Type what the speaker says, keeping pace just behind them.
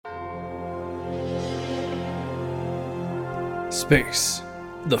Space,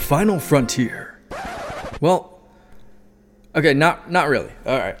 the final frontier. Well, okay, not really.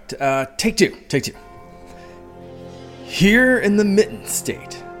 All right, take two. Here in the Mitten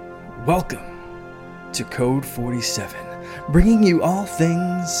State, welcome to Code 47, bringing you all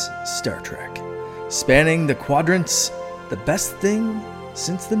things Star Trek, spanning the quadrants, the best thing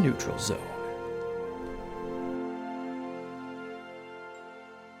since the neutral zone.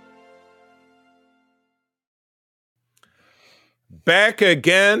 Back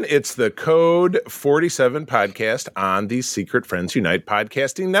again. It's the Code 47 podcast on the Secret Friends Unite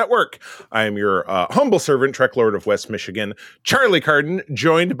podcasting network. I am your humble servant, Trek Lord of West Michigan, Charlie Carden,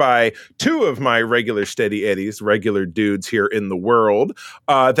 joined by two of my regular steady eddies, regular dudes here in the world.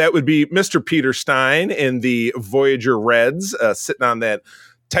 That would be Mr. Peter Stein in the Voyager Reds, sitting on that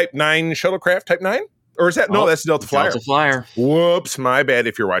Type 9 shuttlecraft, Type 9? Or is that, no, that's Delta Flyer. Delta Flyer. Whoops, my bad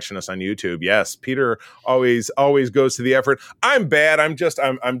if you're watching us on YouTube. Yes, Peter always goes to the effort. I'm bad. I'm just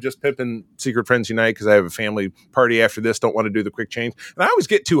pimping Secret Friends Unite because I have a family party after this. Don't want to do the quick change. And I always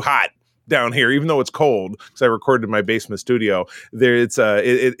get too hot down here, even though it's cold, because I recorded in my basement studio. There, it's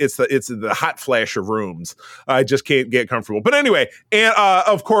the hot flash of rooms. I just can't get comfortable. But anyway, and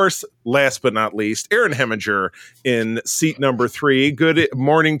of course, last but not least, Aaron Heminger in seat number 3. Good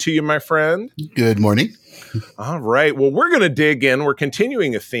morning to you, my friend. Good morning. All right. Well, we're going to dig in. We're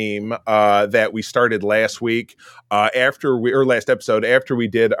continuing a theme that we started last week last episode after we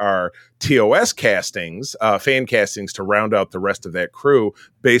did our TOS castings, fan castings to round out the rest of that crew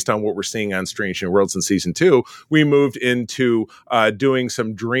based on what we're seeing on Strange New Worlds in season 2. We moved into doing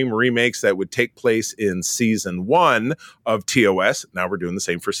some dream remakes that would take place in season 1 of TOS. Now we're doing the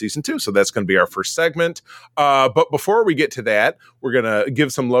same for season 2. So that's going to be our first segment. But before we get to that, we're going to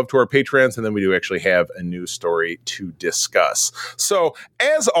give some love to our patrons, and then we do actually have a news story to discuss. So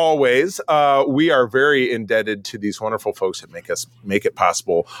as always, we are very indebted to these wonderful folks that make it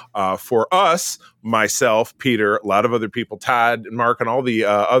possible for us, myself, Peter, a lot of other people, Todd and Mark, and all the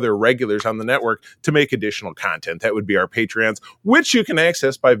other regulars on the network to make additional content. That would be our Patreons, which you can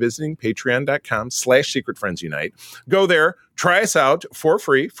access by visiting patreon.com/secretfriendsunite. Go there, try us out for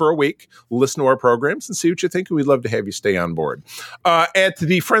free for a week, listen to our programs and see what you think. We'd love to have you stay on board. At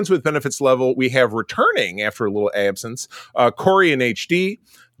the Friends with Benefits level, we have returning after a little absence, Corey in HD,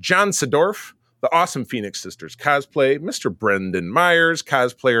 John Sedorf, the Awesome Phoenix Sisters cosplay, Mr. Brendan Myers,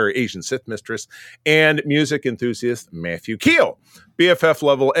 cosplayer Asian Sith Mistress, and music enthusiast Matthew Keel. BFF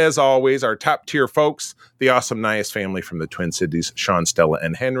level, as always, our top tier folks, the awesome Nias family from the Twin Cities, Sean, Stella,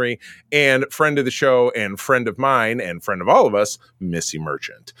 and Henry, and friend of the show and friend of mine and friend of all of us, Missy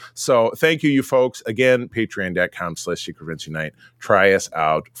Merchant. So thank you folks. Again, patreon.com/secretfriendsunite. Try us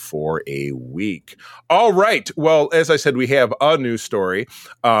out for a week. All right. Well, as I said, we have a news story.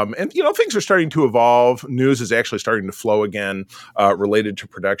 And, things are starting to evolve. News is actually starting to flow again related to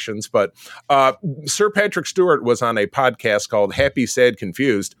productions. But Sir Patrick Stewart was on a podcast called Happy, Sad,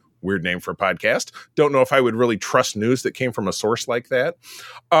 Confused. Weird name for a podcast. Don't know if I would really trust news that came from a source like that.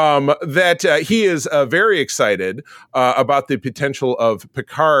 He is very excited about the potential of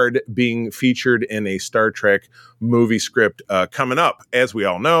Picard being featured in a Star Trek movie script coming up. As we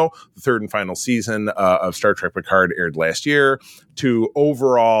all know, the third and final season of Star Trek Picard aired last year to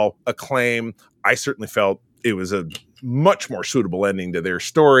overall acclaim. I certainly felt it was a much more suitable ending to their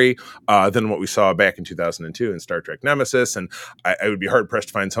story than what we saw back in 2002 in Star Trek Nemesis. And I would be hard pressed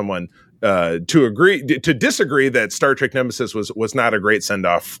to find someone to disagree that Star Trek Nemesis was not a great send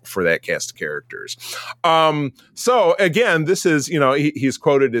off for that cast of characters. So again, this is, he's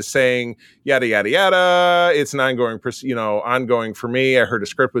quoted as saying, yada, yada, yada. It's an ongoing for me. I heard a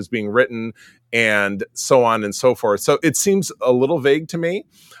script was being written and so on and so forth. So it seems a little vague to me.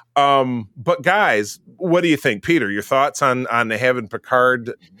 But guys, what do you think? Peter, your thoughts on having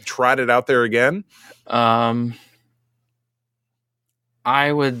Picard trotted out there again? I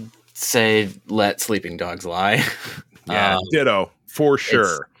would say let sleeping dogs lie. Yeah, ditto, for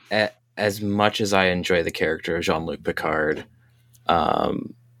sure. As much as I enjoy the character of Jean-Luc Picard,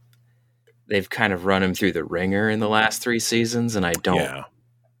 they've kind of run him through the ringer in the last 3 seasons, and I don't. Yeah.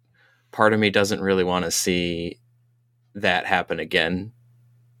 Part of me doesn't really want to see that happen again.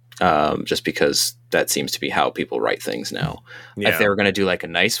 Just because that seems to be how people write things now. Yeah. If they were going to do like a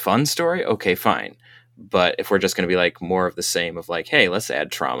nice, fun story, okay, fine. But if we're just going to be like more of the same of like, hey, let's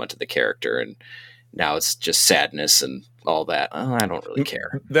add trauma to the character and now it's just sadness and all that, I don't really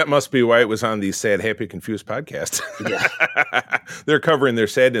care. That must be why it was on the Sad, Happy, Confused podcast. Yeah. They're covering their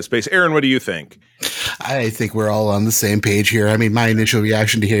sadness space. Aaron, what do you think? I think we're all on the same page here. I mean, my initial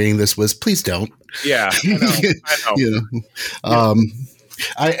reaction to hearing this was, please don't. Yeah, I know.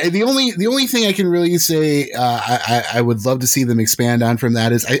 The only thing I can really say I would love to see them expand on from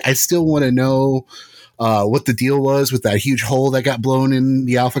that is I still want to know what the deal was with that huge hole that got blown in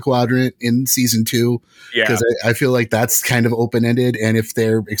the Alpha Quadrant in season 2. Because I feel like that's kind of open ended, and if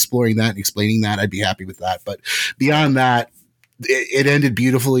they're exploring that and explaining that, I'd be happy with that. But beyond that, it ended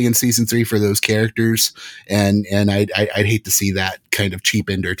beautifully in season 3 for those characters, and I'd hate to see that kind of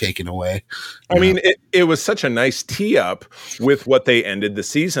cheapened or taken away. I mean, it was such a nice tee up with what they ended the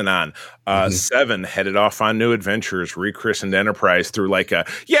season on. 7 headed off on new adventures, rechristened Enterprise through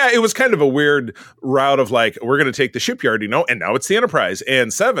it was kind of a weird route of we're going to take the shipyard, and now it's the Enterprise,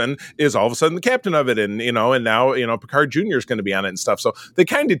 and 7 is all of a sudden the captain of it, and now Picard Jr. is going to be on it and stuff. So they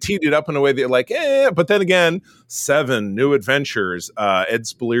kind of teed it up in a way that but then again, 7 new adventures, Ed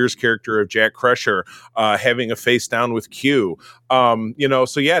Speleer's character of Jack Crusher having a face down with Q. Time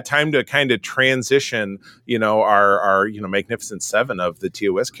to kind of transition, our Magnificent 7 of the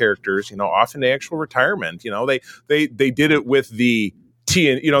TOS characters, off into actual retirement. They did it with the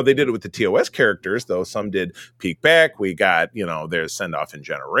they did it with the TOS characters, though some did peek back. We got, their send off in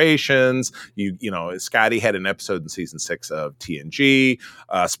Generations. Scotty had an episode in season 6 of TNG.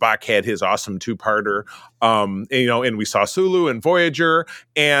 Spock had his awesome 2-parter. And we saw Sulu and Voyager,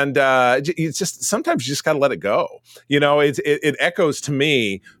 and it's just sometimes you just got to let it go. It echoes to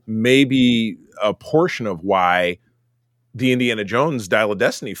me maybe a portion of why the Indiana Jones Dial of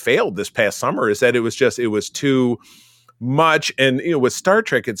Destiny failed this past summer, is that it was too much. And with Star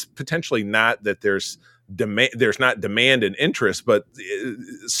Trek, it's potentially not that there's not demand and interest, but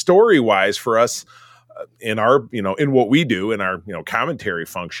story wise for us in our in what we do in our commentary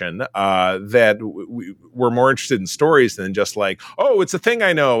function, that we're more interested in stories than just it's a thing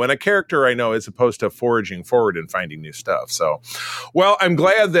I know and a character I know, as opposed to foraging forward and finding new stuff. So, well, I'm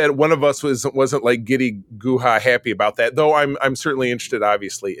glad that one of us wasn't giddy goo-ha happy about that, though I'm certainly interested,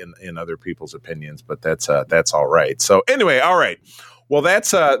 obviously, in other people's opinions, but that's all right. So anyway, all right. Well,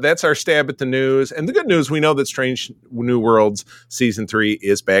 that's our stab at the news. And the good news, we know that Strange New Worlds Season 3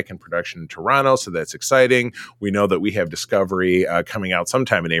 is back in production in Toronto, so that's exciting. We know that we have Discovery coming out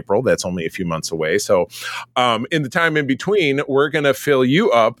sometime in April. That's only a few months away. So in the time in between, we're going to fill you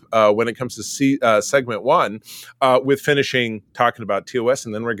up when it comes to segment 1 with finishing talking about TOS,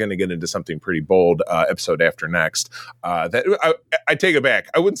 and then we're going to get into something pretty bold episode after next. That I take it back.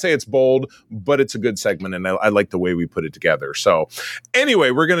 I wouldn't say it's bold, but it's a good segment, and I like the way we put it together. So anyway,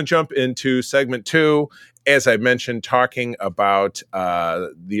 we're going to jump into segment 2. As I mentioned, talking about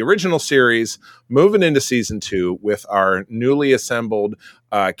the original series, moving into season 2 with our newly assembled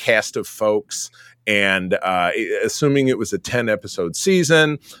cast of folks. And assuming it was a 10-episode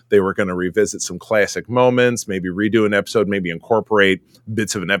season, they were going to revisit some classic moments, maybe redo an episode, maybe incorporate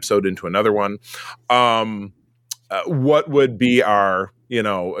bits of an episode into another one. What would be our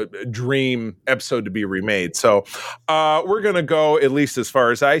dream episode to be remade? So we're going to go, at least as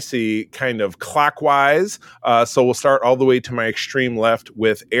far as I see, kind of clockwise. So we'll start all the way to my extreme left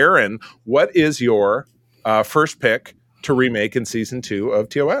with Aaron. What is your first pick to remake in season 2 of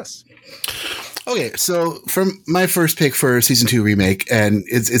TOS? Okay, so from my first pick for season 2 remake, and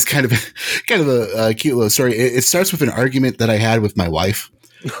it's kind of a cute little story. It starts with an argument that I had with my wife.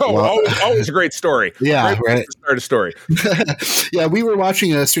 Always a great story. Yeah, right. Start a story. Yeah, we were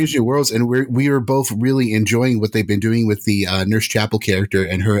watching Strange New Worlds, and we were both really enjoying what they've been doing with the Nurse Chapel character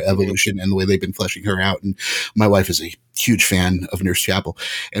and her evolution and the way they've been fleshing her out. And my wife is a huge fan of Nurse Chapel,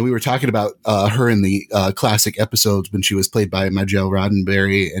 and we were talking about her in the classic episodes when she was played by Majel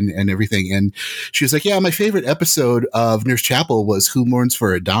Roddenberry and everything. And she was like, "Yeah, my favorite episode of Nurse Chapel was Who Mourns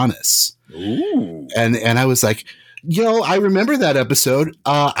for Adonis." Ooh. And I was like, I remember that episode.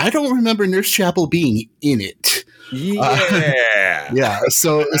 I don't remember Nurse Chapel being in it. Yeah. Yeah.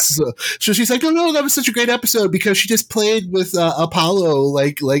 So she's like, no, that was such a great episode because she just played with Apollo,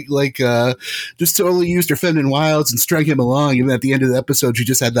 just totally used her feminine wilds and strung him along. And at the end of the episode, she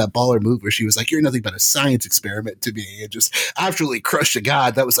just had that baller move where she was like, "You're nothing but a science experiment to me," and just absolutely crushed a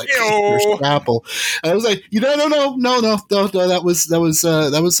god. That was like Nurse Chapel. And I was like, no, that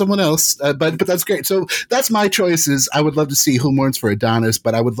was someone else. But that's great. So that's my choices. I would love to see Who Mourns for Adonis,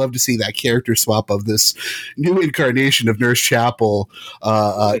 but I would love to see that character swap of this new incarnation of Nurse Chapel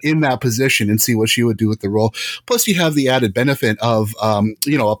in that position and see what she would do with the role. Plus, you have the added benefit of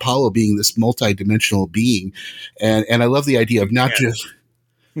Apollo being this multi-dimensional being, and I love the idea of not just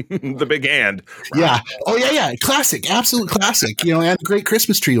the big hand. Yeah. Oh yeah. Classic. Absolute classic. And a great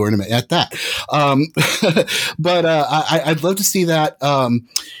Christmas tree ornament at that. But I'd love to see that.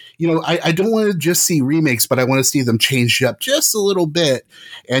 I don't want to just see remakes, but I want to see them changed up just a little bit.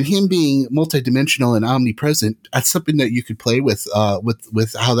 And him being multidimensional and omnipresent, that's something that you could play with how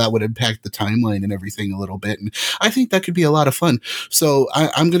that would impact the timeline and everything a little bit. And I think that could be a lot of fun. So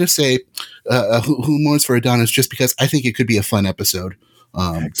I'm going to say Who Mourns for Adonis, just because I think it could be a fun episode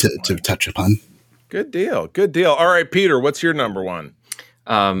to touch upon. Good deal. All right, Peter, what's your number one?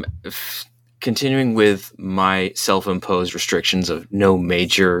 Continuing with my self-imposed restrictions of no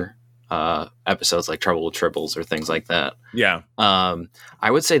major episodes like Trouble with Tribbles or things like that. Yeah.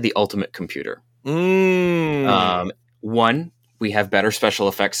 I would say The Ultimate Computer. One, we have better special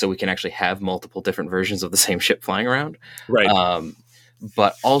effects, so we can actually have multiple different versions of the same ship flying around. Right.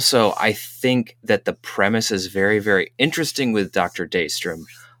 But also, I think that the premise is very, very interesting with Dr. Daystrom,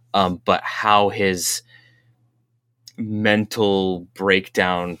 but how his mental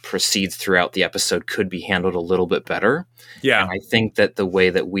breakdown proceeds throughout the episode could be handled a little bit better. Yeah. And I think that the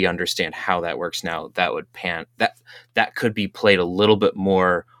way that we understand how that works now, that could be played a little bit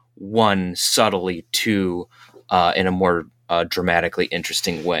more, one, subtly, two, in a more dramatically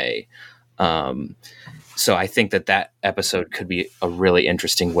interesting way. So I think that episode could be a really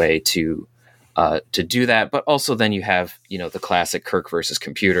interesting way to do that. But also then you have, the classic Kirk versus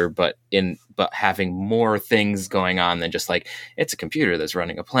computer, but having more things going on than just like, it's a computer that's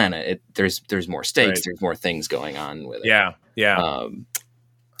running a planet. There's more stakes. Right. There's more things going on with it. Yeah. Yeah.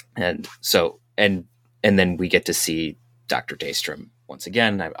 And then we get to see Dr. Daystrom once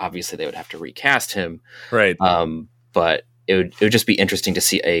again. Obviously they would have to recast him. Right. But it would just be interesting to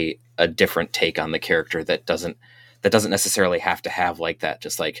see a different take on the character that doesn't necessarily have to have like that,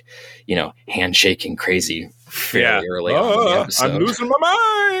 just like, handshaking crazy fairly early on in the episode. I'm losing my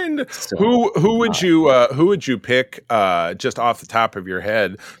mind. So, who would you pick just off the top of your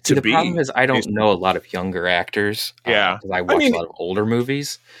head to the be? The problem is I don't know a lot of younger actors. Yeah. Because I watch a lot of older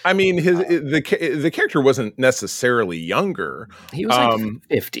movies. I mean, the character wasn't necessarily younger. He was like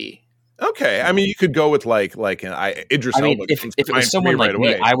 50. Okay, I mean, you could go with like Idris Elba. If it was someone like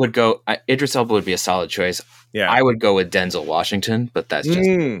me, I would go. Idris Elba would be a solid choice. Yeah, I would go with Denzel Washington, but that's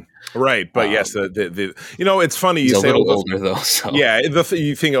just right. But yes, it's funny you say a little older though. So. Yeah,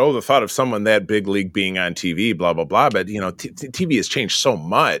 you think the thought of someone that big league being on TV, blah blah blah. But TV has changed so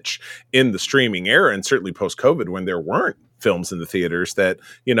much in the streaming era, and certainly post COVID when there weren't films in the theaters, that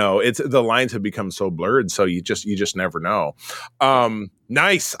the lines have become so blurred, so you just never know.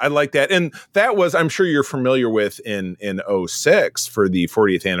 Nice, I like that. And that was, I'm sure you're familiar with in 2006 for the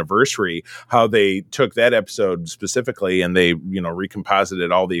 40th anniversary, how they took that episode specifically and they recomposited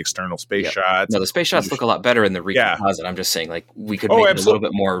all the external space shots. No, the space shots look a lot better in the recomposite. I'm just saying, like, we could make it a little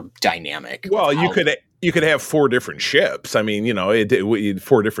bit more dynamic. Well, you could have 4 different ships. I mean,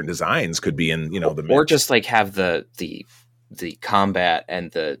 4 different designs could be in the mix. Or just like have the combat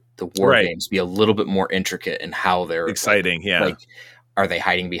and the war games be a little bit more intricate in how they're exciting. Like, are they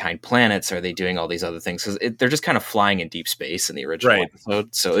hiding behind planets? Are they doing all these other things? Because they're just kind of flying in deep space in the original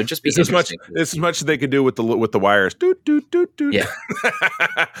episode. So it'd just be as much as they could do with the wires. Doot, doot, doot, doot. Yeah,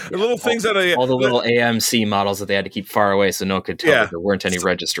 the little things that all the little AMC models that they had to keep far away so no one could tell that there weren't any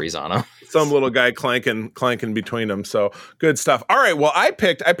registries on them. Some little guy clanking between them. So good stuff. All right. Well, I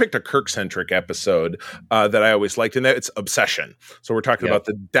picked a Kirk-centric episode that I always liked, and that it's Obsession. So we're talking about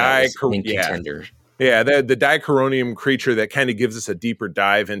the contender. Yeah, the dichronium creature that kind of gives us a deeper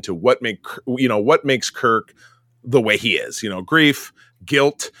dive into what makes Kirk the way he is. Grief,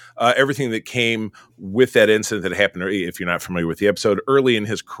 guilt, everything that came with that incident that happened, if you're not familiar with the episode, early in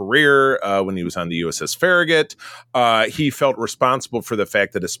his career when he was on the USS Farragut. He felt responsible for the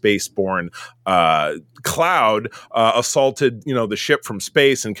fact that a spaceborne cloud assaulted, the ship from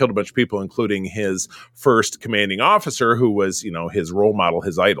space and killed a bunch of people, including his first commanding officer, who was, his role model,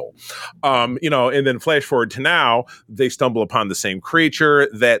 his idol. And then flash forward to now, they stumble upon the same creature.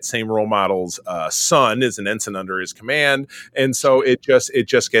 That same role model's son is an ensign under his command, and so it just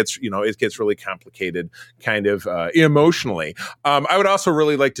gets it gets really complicated, kind of emotionally. I would also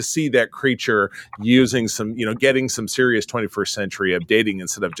really like to see that creature using some, getting some serious 21st century updating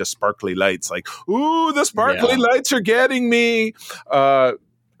instead of just sparkly lights. Like, ooh, the sparkly lights are getting me.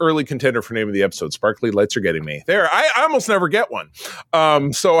 Early contender for name of the episode, sparkly lights are getting me. There, I almost never get one,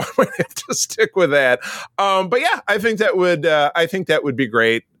 so I might have to stick with that. But yeah, I think that would be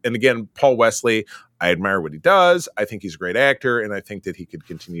great. And again, Paul Wesley, I admire what he does. I think he's a great actor, and I think that he could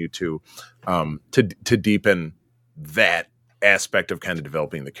continue to deepen that aspect of kind of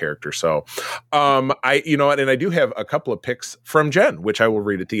developing the character. So, and I do have a couple of picks from Jen, which I will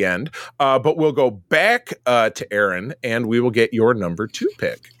read at the end. But we'll go back to Aaron, and we will get your number 2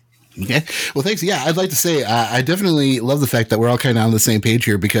 pick. Okay. Well, thanks. Yeah, I'd like to say I definitely love the fact that we're all kind of on the same page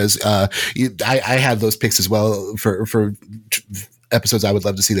here because I have those picks as well for episodes I would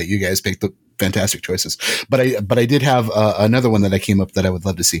love to see that you guys picked the fantastic choices. But I did have another one that I came up that I would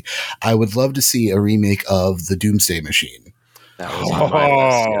love to see. I would love to see a remake of The Doomsday Machine. That was on my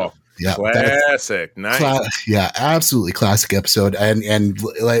list. Yeah. Yeah, classic, nice. Yeah, absolutely classic episode, and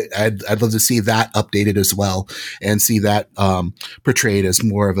like I'd love to see that updated as well, and see that portrayed as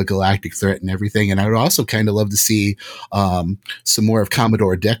more of a galactic threat and everything. And I would also kind of love to see some more of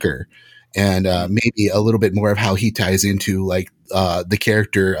Commodore Decker, and maybe a little bit more of how he ties into like the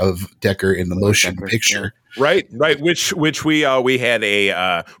character of Decker in the motion picture. Yeah. Right. Which we had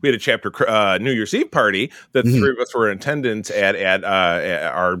a chapter New Year's Eve party that the three of us were in attendance at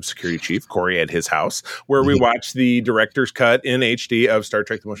our security chief Corey at his house, where we watched the director's cut in HD of Star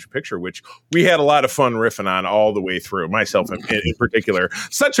Trek: The Motion Picture, which we had a lot of fun riffing on all the way through. Myself in particular,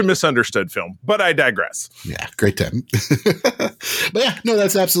 such a misunderstood film, but I digress. Yeah, great time. But yeah, no,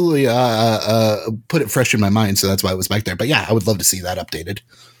 that's absolutely put it fresh in my mind, so that's why it was back there. But yeah, I would love to see that updated.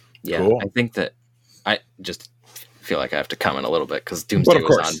 Yeah, cool. I think that. I just feel like I have to comment a little bit because Doomsday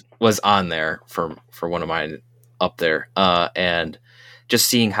was on there for one of mine up there, and just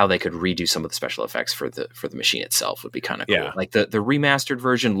seeing how they could redo some of the special effects for the machine itself would be kind of cool. Yeah. Like the remastered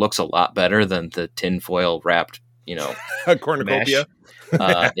version looks a lot better than the tinfoil wrapped, cornucopia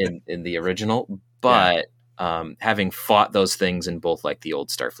in the original. But having fought those things in both like the old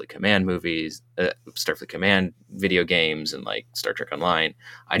Starfleet Command movies, Starfleet Command video games, and like Star Trek Online,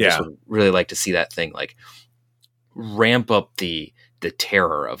 I just would really like to see that thing like ramp up the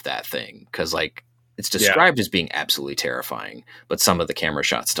terror of that thing, because like it's described as being absolutely terrifying, but some of the camera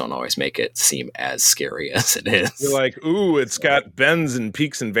shots don't always make it seem as scary as it is. You're like, ooh, it's got bends and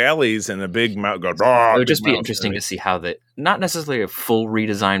peaks and valleys and a big mouth. It would just be interesting to see how not necessarily a full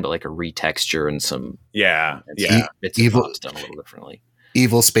redesign, but like a retexture and some bits and bobs done a little differently.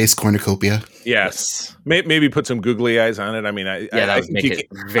 Evil space cornucopia. Yes. Maybe put some googly eyes on it. I mean, that would make it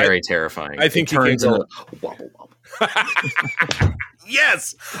very terrifying. I think it turns into wobble wobble.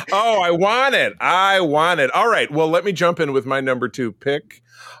 Yes. Oh, I want it. All right. Well, let me jump in with my number 2 pick.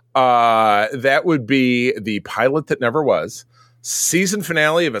 That would be The Pilot That Never Was, season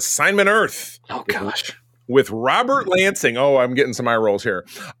finale of Assignment Earth. Oh gosh. With Robert Lansing. Oh, I'm getting some eye rolls here.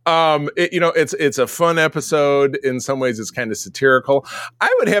 It's a fun episode. In some ways, it's kind of satirical.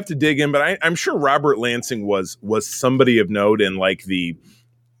 I would have to dig in, but I'm sure Robert Lansing was somebody of note in like the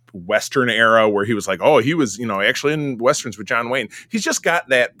Western era, where he was like, he was, actually in Westerns with John Wayne. He's just got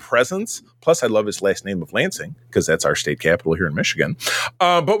that presence. Plus, I love his last name of Lansing, because that's our state capital here in Michigan.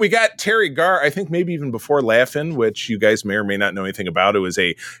 But we got Terry Garr, I think maybe even before Laugh-In, which you guys may or may not know anything about. It was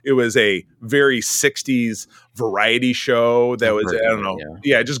a very 60s variety show that was, I don't know.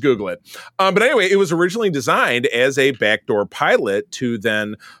 Yeah, just Google it. But anyway, it was originally designed as a backdoor pilot to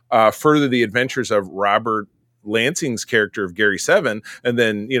then further the adventures of Robert Lansing's character of Gary Seven, and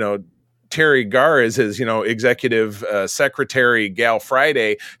then Terry Garr is his executive secretary Gal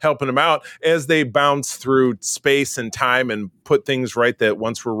Friday, helping him out as they bounce through space and time and put things right that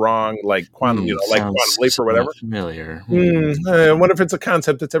once were wrong, like quantum, like quantum leap or whatever. Familiar. I wonder if it's a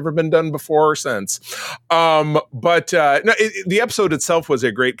concept that's ever been done before or since. The episode itself was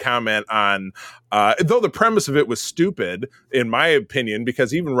a great comment on. Though the premise of it was stupid, in my opinion,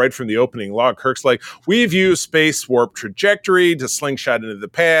 because even right from the opening log, Kirk's like, we've used space warp trajectory to slingshot into the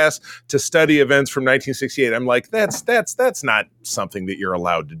past to study events from 1968. I'm like, that's not something that you're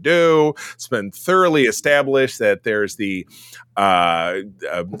allowed to do. It's been thoroughly established that there's the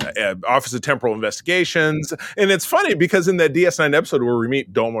Office of Temporal Investigations. And it's funny because in that DS9 episode where we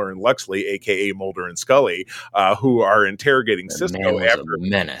meet Domer and Luxley, aka Mulder and Scully, who are interrogating Sisko after a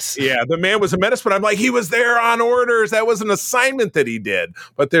menace. Yeah, the man was a menace, but I'm like, he was there on orders. That was an assignment that he did,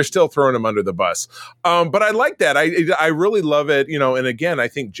 but they're still throwing him under the bus. But I like that. I really love it. And again, I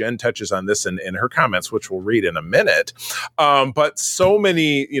think Jen touches on this in her comments, which we'll read in a minute. But so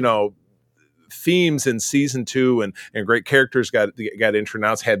many, themes in season 2 and great characters got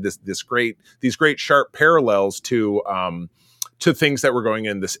introduced, had these great sharp parallels to things that were going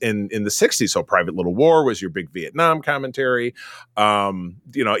in the 60s. So Private Little War was your big Vietnam commentary.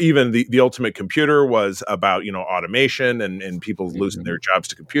 Even the Ultimate Computer was about, automation and people losing their jobs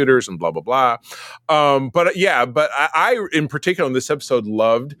to computers and blah, blah, blah. But I in particular in this episode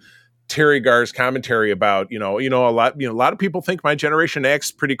loved Terry Garr's commentary about, a lot of people think my generation acts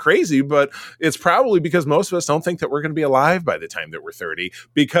pretty crazy, but it's probably because most of us don't think that we're going to be alive by the time that we're 30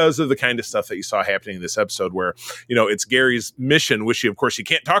 because of the kind of stuff that you saw happening in this episode where, it's Gary's mission, which he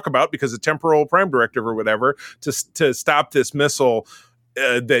can't talk about because the temporal prime directive or whatever, to stop this missile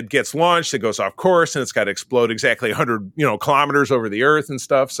that gets launched, that goes off course, and it's got to explode exactly 100 kilometers over the Earth and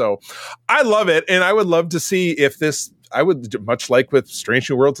stuff. So I love it, and I would love to see if this. I would, much like with Strange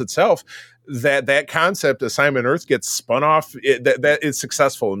New Worlds itself, that concept, Assignment Earth, gets spun off. That is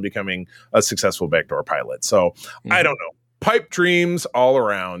successful in becoming a successful backdoor pilot. So I don't know. Pipe dreams all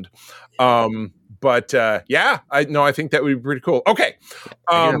around. But I think that would be pretty cool. Okay.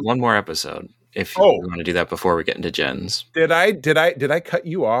 I do have one more episode. If you want to do that before we get into Jen's. Did I cut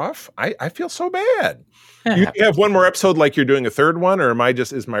you off? I feel so bad. You have one more episode, like you're doing a third one, or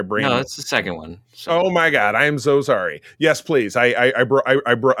is my brain? No, it's the second one. So. Oh my God, I am so sorry. Yes, please. I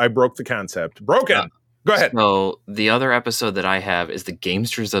broke the concept. Broken. Go ahead. So the other episode that I have is the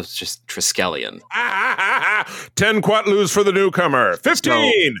Gamesters of Triskelion. 10 Quatlus for the newcomer.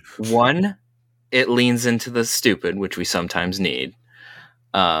 15. So, one, it leans into the stupid, which we sometimes need.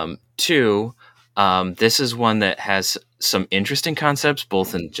 Two, this is one that has some interesting concepts,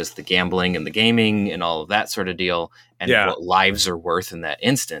 both in just the gambling and the gaming and all of that sort of deal, and what lives are worth in that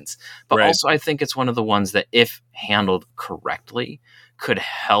instance. But also, I think it's one of the ones that, if handled correctly, could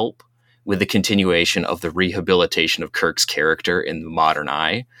help with the continuation of the rehabilitation of Kirk's character in the modern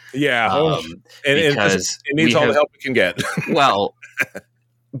eye. Yeah. Because it needs all the help it can get. Well,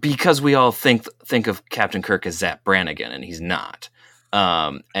 because we all think of Captain Kirk as Zap Brannigan, and he's not.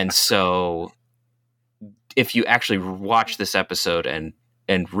 And so if you actually watch this episode and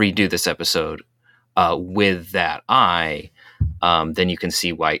redo this episode with that eye, then you can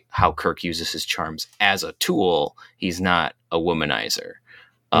see how Kirk uses his charms as a tool. He's not a womanizer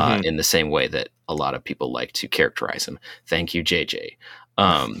in the same way that a lot of people like to characterize him. Thank you, JJ.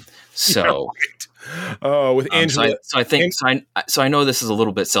 With Angela. So I know this is a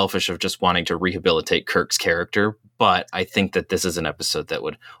little bit selfish of just wanting to rehabilitate Kirk's character, but I think that this is an episode that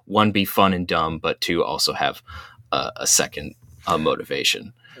would, one, be fun and dumb, but two, also have a second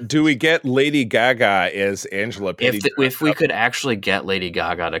motivation. Do we get Lady Gaga as Angela Petty? If we could actually get Lady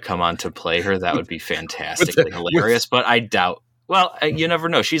Gaga to come on to play her, that would be fantastically hilarious. But I doubt. Well, you never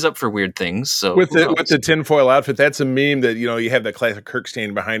know. She's up for weird things. So with the tinfoil outfit, that's a meme that, you have that classic Kirk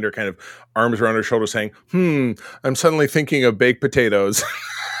standing behind her, kind of arms around her shoulder saying, I'm suddenly thinking of baked potatoes.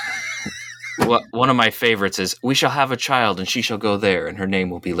 One of my favorites is, we shall have a child and she shall go there and her name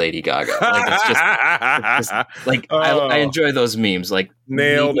will be Lady Gaga. Like, it's just like, I enjoy those memes. Like,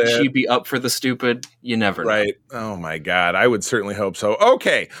 nailed it. She'd be up for the stupid. You never know. Right. Oh my God. I would certainly hope so.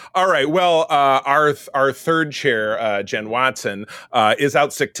 Okay. All right. Well, our third chair, Jen Watson, is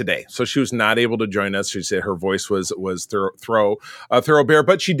out sick today. So she was not able to join us. She said her voice was thoroughbare,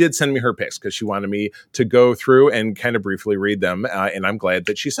 but she did send me her picks because she wanted me to go through and kind of briefly read them. And I'm glad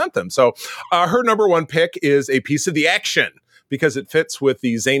that she sent them. So her number one pick is a piece of the action, because it fits with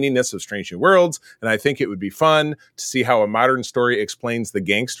the zaniness of Strange New Worlds, and I think it would be fun to see how a modern story explains the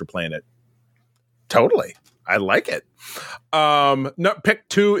gangster planet. Totally. I like it. Pick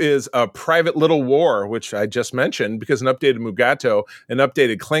 2 is A Private Little War, which I just mentioned, because an updated Mugato and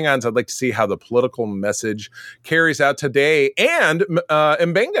updated Klingons, I'd like to see how the political message carries out today, and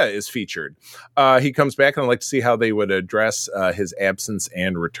Mbenga is featured. He comes back, and I'd like to see how they would address his absence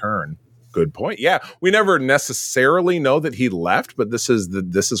and return. Good point. Yeah, we never necessarily know that he left, but this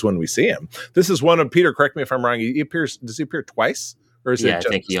is when we see him. This is one of Peter. Correct me if I'm wrong. He appears. Does he appear twice, or is it? I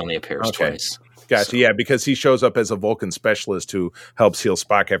think he only appears twice. Gotcha. So. Yeah, because he shows up as a Vulcan specialist who helps heal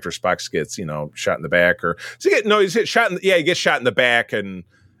Spock after Spock gets shot in the back, or he's shot. He gets shot in the back, and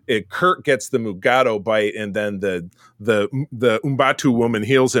Kirk gets the Mugato bite, and then the Umbatu woman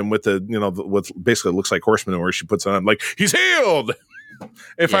heals him with what basically looks like horse manure. She puts on him, like, he's healed.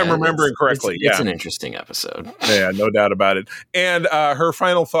 If I'm remembering correctly. It's an interesting episode. Yeah, no doubt about it. And her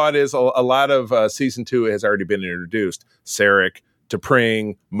final thought is a lot of season 2 has already been introduced. Sarek,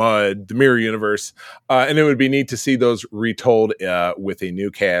 T'Pring, Mudd, the Mirror Universe. And it would be neat to see those retold with a new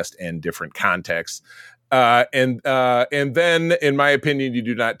cast and different contexts. And then, in my opinion, you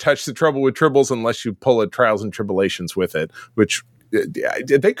do not touch the Trouble with Tribbles unless you pull a Trials and Tribulations with it, which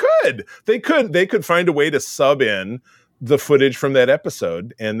they could find a way to sub in the footage from that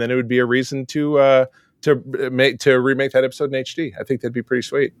episode, and then it would be a reason to remake that episode in HD. I think that'd be pretty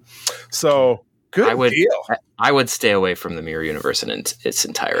sweet. So good deal. I would stay away from the Mirror Universe in its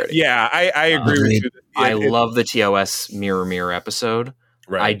entirety. Yeah, I agree with you. I love the TOS Mirror episode.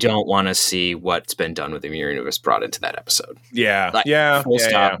 Right. I don't want to see what's been done with the Mirror Universe brought into that episode. Yeah, Full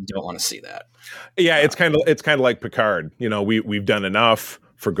stop. Don't want to see that. Yeah, it's kind of like Picard. We've done enough,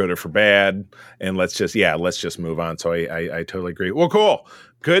 for good or for bad, and let's just move on. So I totally agree. Well, cool.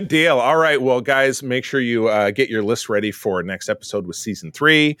 Good deal. All right. Well, guys, make sure you get your list ready for next episode with season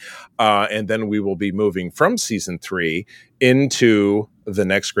 3. And then we will be moving from season 3 into the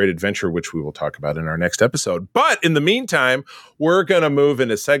next great adventure, which we will talk about in our next episode. But in the meantime, we're going to move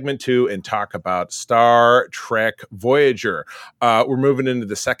into segment 2 and talk about Star Trek Voyager. We're moving into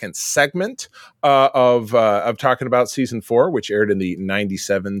the second segment of talking about season 4, which aired in the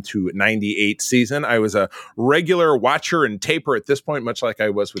 97 to 98 season. I was a regular watcher and taper at this point, much like I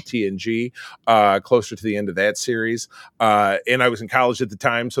was with TNG, closer to the end of that series. And I was in college at the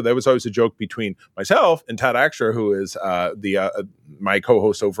time, so that was always a joke between myself and Todd Axtra, who is my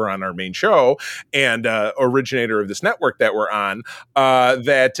co-host over on our main show and originator of this network that we're on,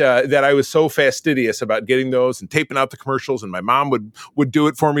 that I was so fastidious about getting those and taping out the commercials, and my mom would do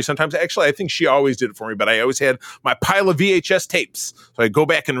it for me sometimes. Actually, I think she always did it for me, but I always had my pile of VHS tapes, so I go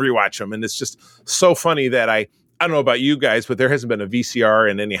back and rewatch them, and it's just so funny that I don't know about you guys, but there hasn't been a VCR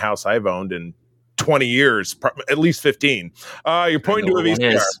in any house I've owned in 20 years, at least 15. You're pointing to a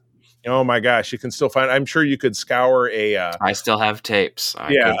VCR. Oh my gosh, you can still find. I'm sure you could scour a. I still have tapes.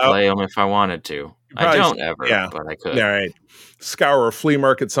 I could play them if I wanted to. I don't ever, but I could. All right, scour a flea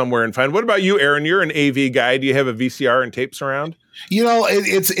market somewhere and find. What about you, Aaron? You're an AV guy. Do you have a VCR and tapes around? You know,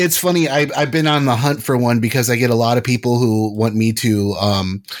 it's funny. I've been on the hunt for one because I get a lot of people who want me to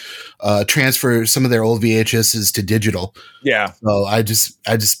transfer some of their old VHSs to digital. Yeah. So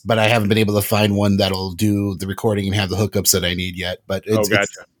but I haven't been able to find one that'll do the recording and have the hookups that I need yet. But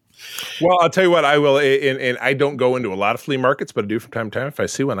gotcha. Well, I'll tell you what, I will, and I don't go into a lot of flea markets, but I do from time to time. If I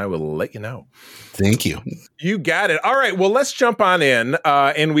see one, I will let you know. Thank you. You got it. All right. Well, let's jump on in.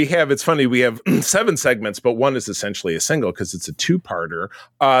 And it's funny, we have 7 segments, but one is essentially a single because it's a 2-parter.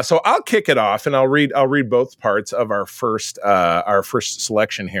 So I'll kick it off and I'll read both parts of our first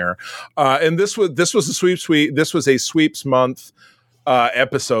selection here. And this was a sweeps month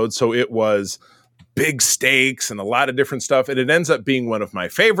episode. So it was big stakes and a lot of different stuff. And it ends up being one of my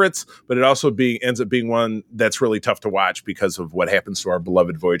favorites, but it also ends up being one that's really tough to watch because of what happens to our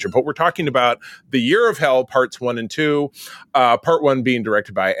beloved Voyager. But we're talking about The Year of Hell, parts 1 and 2. Part 1 being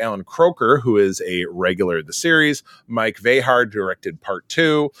directed by Alan Croker, who is a regular of the series. Mike Vehar directed part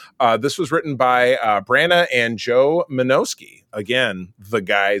 2. This was written by Branna and Joe Minoski. Again, the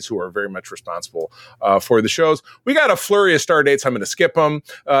guys who are very much responsible for the shows. We got a flurry of star dates. I'm going to skip them.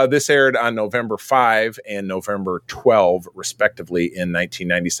 This aired on November 5 and November 12, respectively, in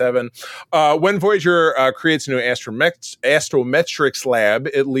 1997. When Voyager creates a new astrometrics lab,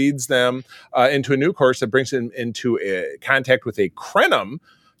 it leads them into a new course that brings them into contact with a Krenim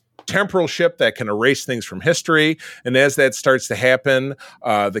temporal ship that can erase things from history. And as that starts to happen,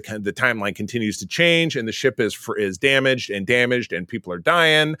 the timeline continues to change, and the ship is damaged, and people are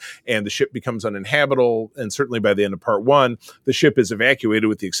dying, and the ship becomes uninhabitable. And certainly by the end of part 1, the ship is evacuated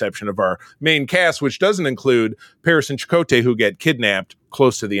with the exception of our main cast, which doesn't include Paris and Chakotay, who get kidnapped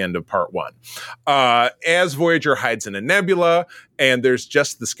close to the end of part 1. As Voyager hides in a nebula, and there's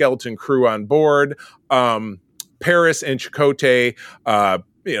just the skeleton crew on board, Paris and Chakotay,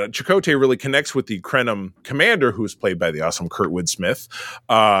 Chakotay really connects with the Krenim commander, who's played by the awesome Kurtwood Smith,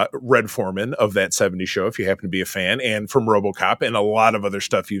 Red Foreman of that 70s show, if you happen to be a fan, and from RoboCop and a lot of other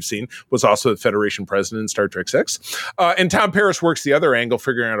stuff you've seen, was also the Federation president in Star Trek VI. And Tom Paris works the other angle,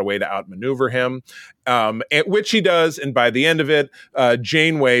 figuring out a way to outmaneuver him, which he does. And by the end of it,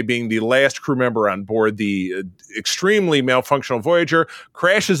 Janeway, being the last crew member on board the extremely malfunctional Voyager,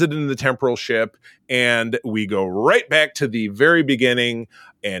 crashes it into the temporal ship, and we go right back to the very beginning,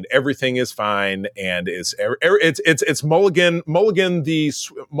 and everything is fine, and it's Mulligan the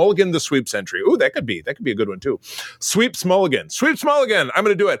sweeps entry. Ooh, that could be a good one too. Sweeps Mulligan. I'm going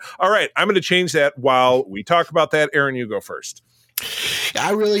to do it. All right, I'm going to change that while we talk about that. Aaron, you go first.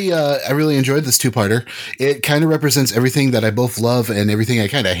 I really enjoyed this 2-parter. It kind of represents everything that I both love and everything I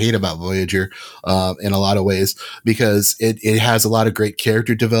kind of hate about Voyager in a lot of ways, because it has a lot of great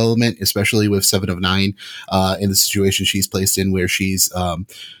character development, especially with 7 of 9 in the situation she's placed in, where she's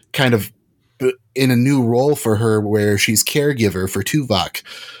kind of in a new role for her, where she's caregiver for Tuvok,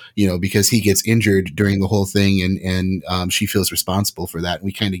 because he gets injured during the whole thing, and she feels responsible for that. And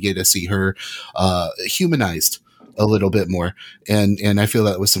we kind of get to see her humanized a little bit more. And I feel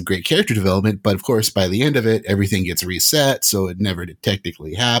that was some great character development, but of course, by the end of it, everything gets reset. So it never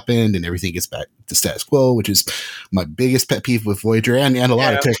technically happened, and everything gets back to status quo, which is my biggest pet peeve with Voyager and a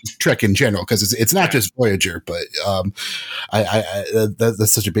lot of Trek in general. Cause it's not just Voyager, but,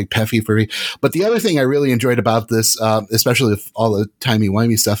 that's such a big pet peeve for me. But the other thing I really enjoyed about this, especially with all the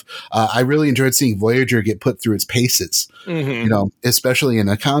timey-wimey stuff, I really enjoyed seeing Voyager get put through its paces, especially in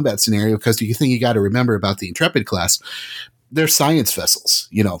a combat scenario, because the thing you got to remember about the Intrepid class, they're science vessels.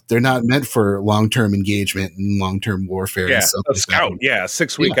 They're not meant for long-term engagement and long-term warfare. Yeah, and stuff a scout. Yeah,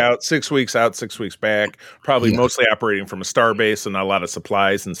 6 week out, 6 weeks out, 6 weeks back. Probably mostly operating from a star base and a lot of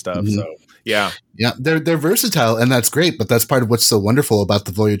supplies and stuff. So yeah, they're versatile, and that's great. But that's part of what's so wonderful about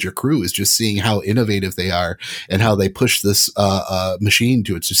the Voyager crew is just seeing how innovative they are and how they push this machine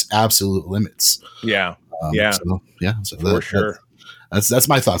to its just absolute limits. Yeah, So for sure. That's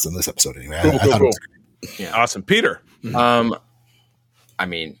my thoughts on this episode. Anyway, Cool, I thought it was great. Yeah. Awesome, Peter. I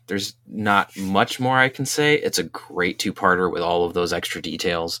mean, there's not much more I can say. It's a great two-parter with all of those extra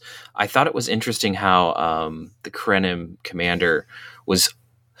details. I thought it was interesting how the Krenim commander was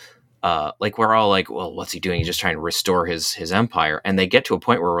we're all like, well, what's he doing? He's just trying to restore his empire. And they get to a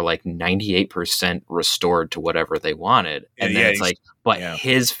point where we're like 98% restored to whatever they wanted. And then it's like, but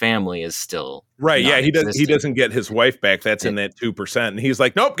his family is still right. Yeah, he doesn't get his wife back. That's in that 2%. And he's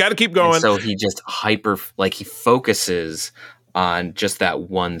like, nope, got to keep going. And so he just he focuses on just that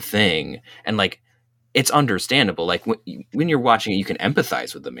one thing. And like, it's understandable. Like when you're watching it, you can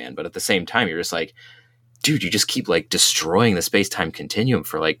empathize with the man, but at the same time, you're just like, dude, you just keep like destroying the space-time continuum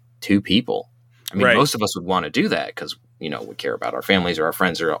for like 2 people. I mean, most of us would want to do that because, we care about our families or our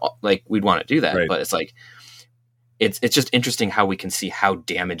friends or like, we'd want to do that. Right. But it's like, it's just interesting how we can see how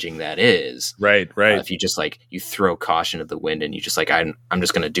damaging that is. Right. If you just like, you throw caution to the wind and you just like, I'm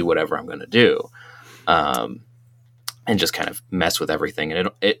just going to do whatever I'm going to do. And just kind of mess with everything. And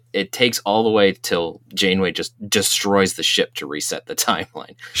it takes all the way till Janeway just destroys the ship to reset the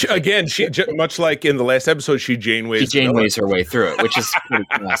timeline. She much like in the last episode, she Janeways her way through it, which is pretty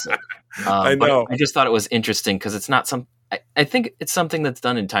classic. I know. I just thought it was interesting because it's not I think it's something that's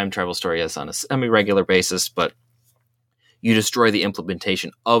done in time travel stories on a semi-regular basis, but you destroy the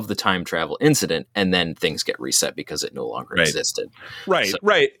implementation of the time travel incident and then things get reset because it no longer existed. Right.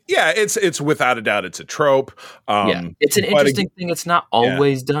 Yeah. It's without a doubt, it's a trope. It's an interesting thing. It's not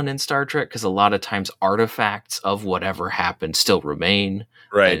always done in Star Trek because a lot of times artifacts of whatever happened still remain.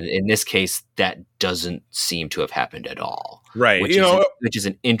 Right. And in this case, that doesn't seem to have happened at all. Right. Which is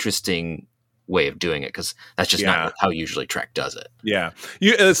an interesting way of doing it because that's just not how usually Trek does it. Yeah,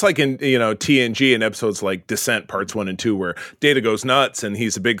 it's like in TNG in episodes like Descent Parts 1 and 2 where Data goes nuts and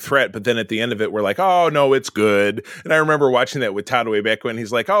he's a big threat, but then at the end of it we're like, oh no, it's good. And I remember watching that with Todd way back when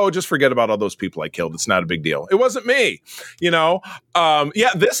he's like, oh, just forget about all those people I killed. It's not a big deal. It wasn't me.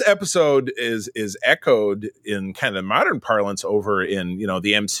 This episode is echoed in kind of modern parlance over in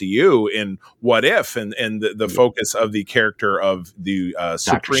the MCU in What If and the focus of the character of the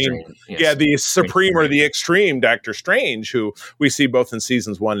Supreme. The Supreme or the Extreme Doctor Strange, who we see both in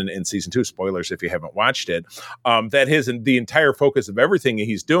seasons 1 and in season 2. Spoilers if you haven't watched it. That the entire focus of everything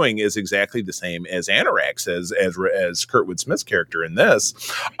he's doing is exactly the same as Anorax, as Kurtwood Smith's character in this.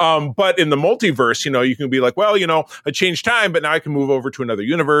 But in the multiverse, you can be like, well, I changed time, but now I can move over to another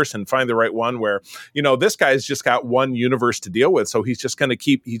universe and find the right one. Where this guy's just got one universe to deal with, so he's just going to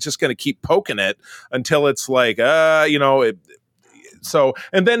keep poking it until it's like, So,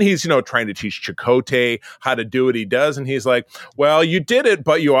 and then he's, trying to teach Chakotay how to do what he does. And he's like, well, you did it,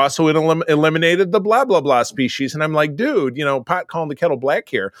 but you also eliminated the blah, blah, blah species. And I'm like, dude, pot calling the kettle black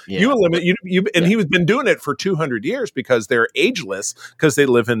here. Yeah. He's been doing it for 200 years because they're ageless because they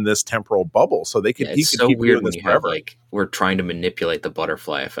live in this temporal bubble. So he could keep doing this forever. We're trying to manipulate the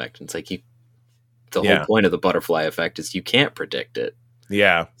butterfly effect. And it's like, the whole point of the butterfly effect is you can't predict it.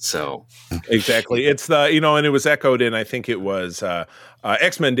 Yeah. So exactly. It's the, and it was echoed in, I think it was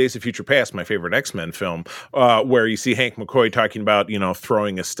X-Men Days of Future Past, my favorite X-Men film, where you see Hank McCoy talking about,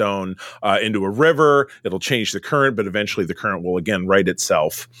 throwing a stone into a river. It'll change the current, but eventually the current will again right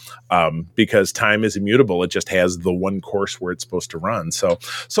itself because time is immutable. It just has the one course where it's supposed to run. So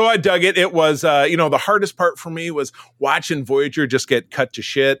I dug it. It was, the hardest part for me was watching Voyager just get cut to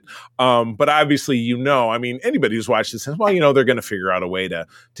shit. But obviously, anybody who's watched this says, well, they're going to figure out a way to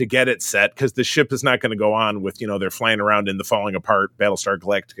get it set because the ship is not going to go on with, they're flying around in the falling apart Battlestar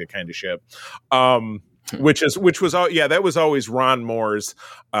Galactica kind of ship. That was always Ron Moore's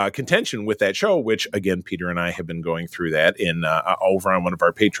contention with that show, which again, Peter and I have been going through that in over on one of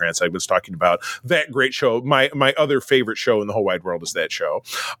our Patreons. I was talking about that great show. My other favorite show in the whole wide world is that show,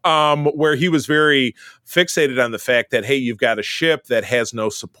 where he was very fixated on the fact that, hey, you've got a ship that has no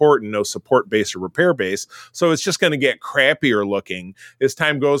support and no support base or repair base. So it's just going to get crappier looking as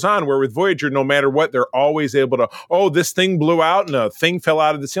time goes on, where with Voyager, no matter what, they're always able to, this thing blew out and a thing fell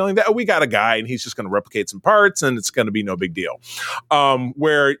out of the ceiling. That we got a guy and he's just going to replicate some parts and it's going to be no big deal.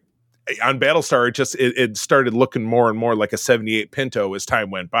 Where on Battlestar, it started looking more and more like a 78 Pinto as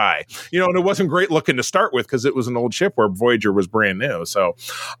time went by. And it wasn't great looking to start with because it was an old ship where Voyager was brand new. So,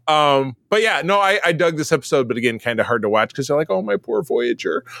 but yeah, no, I dug this episode, but again, kind of hard to watch because you're like, oh, my poor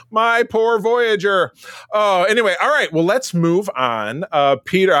Voyager. Anyway, all right, well, let's move on.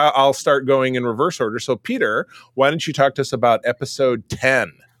 Peter, I'll start going in reverse order. So, Peter, why don't you talk to us about episode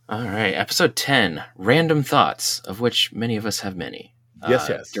 10? All right, episode 10, Random Thoughts, of which many of us have many.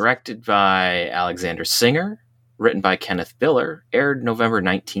 Yes. Directed by Alexander Singer, written by Kenneth Biller, aired November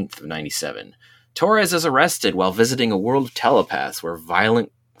 19th of 97. Torres is arrested while visiting a world of telepaths where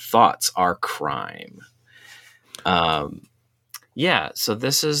violent thoughts are crime. So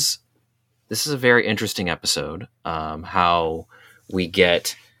this is a very interesting episode. How we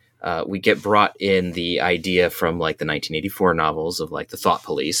get brought in the idea from like the 1984 novels of like the thought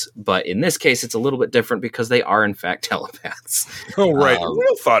police, but in this case it's a little bit different because they are in fact telepaths. Oh, right.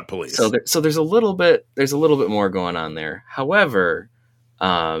 Real thought police. So there's a little bit more going on there. However,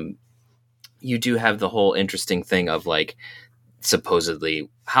 you do have the whole interesting thing of like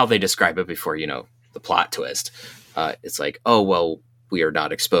supposedly how they describe it before, the plot twist. It's like, oh, well, we are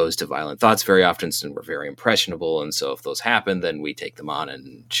not exposed to violent thoughts very often, and we're very impressionable. And so if those happen, then we take them on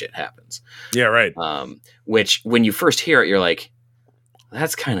and shit happens. Yeah, right. Which when you first hear it, you're like,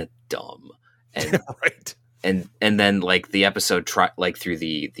 that's kind of dumb. And, right. And then like the episode through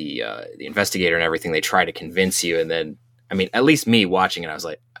the investigator and everything, they try to convince you. And then, I mean, at least me watching it, I was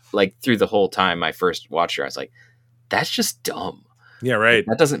like through the whole time, my first watcher, I was like, that's just dumb. Yeah, right.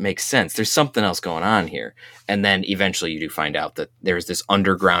 That doesn't make sense. There's something else going on here. And then eventually you do find out that there's this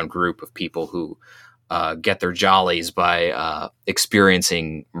underground group of people who get their jollies by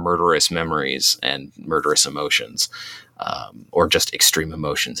experiencing murderous memories and murderous emotions, or just extreme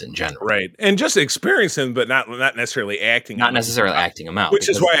emotions in general. Right. And just experiencing, but not necessarily acting. Not necessarily acting them out. Which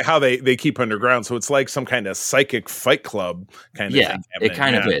is how they keep underground. So it's like some kind of psychic fight club kind of thing. Yeah, it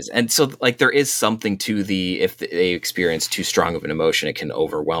kind of is. And so like there is something to if they experience too strong of an emotion, it can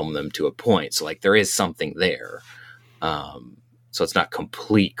overwhelm them to a point. So like there is something there. So it's not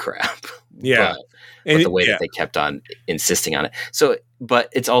complete crap. Yeah. But the way that they kept on insisting on it. So, but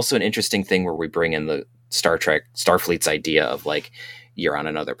it's also an interesting thing where we bring in the Starfleet's idea of like, you're on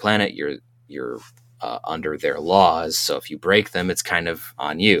another planet, you're under their laws. So if you break them, it's kind of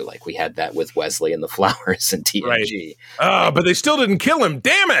on you. Like we had that with Wesley and the Flowers and TNG. Right. But they still didn't kill him.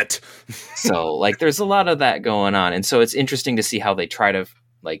 Damn it. So like, there's a lot of that going on. And so it's interesting to see how they try to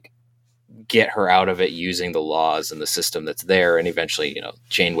like get her out of it using the laws and the system that's there. And eventually,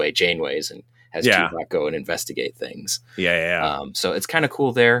 Janeways and has Tuvok go and investigate things. Yeah. So it's kind of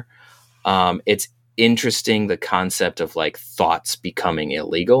cool there. It's interesting, the concept of like thoughts becoming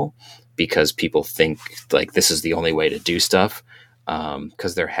illegal because people think like this is the only way to do stuff.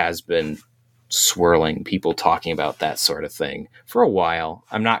 Because there has been swirling people talking about that sort of thing for a while.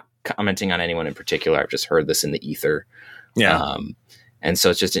 I'm not commenting on anyone in particular. I've just heard this in the ether. Yeah. And so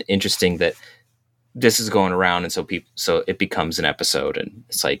it's just interesting that this is going around. And so it becomes an episode and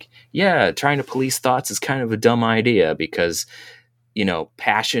it's like, yeah, trying to police thoughts is kind of a dumb idea because,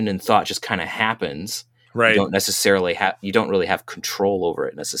 passion and thought just kind of happens. Right. You don't really have control over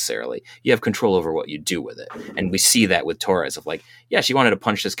it necessarily. You have control over what you do with it. And we see that with Torres of like, yeah, she wanted to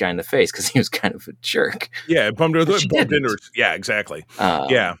punch this guy in the face because he was kind of a jerk. Yeah. Bumped into her. Yeah, exactly.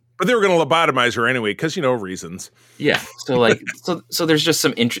 Yeah. But they were going to lobotomize her anyway because reasons. Yeah. So like, so there's just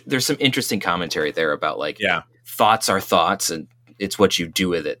some interesting commentary there about like, thoughts are thoughts, and it's what you do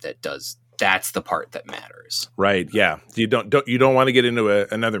with it that's the part that matters. Right. Yeah. You don't want to get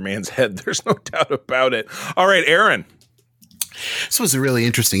into another man's head. There's no doubt about it. All right, Aaron. This was a really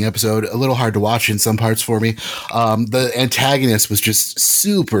interesting episode. A little hard to watch in some parts for me. The antagonist was just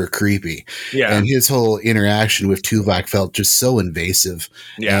super creepy. Yeah. And his whole interaction with Tuvok felt just so invasive.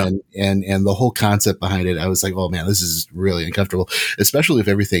 Yeah. And the whole concept behind it, I was like, oh man, this is really uncomfortable, especially if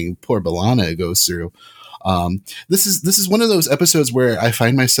everything poor B'Elanna goes through. This is one of those episodes where I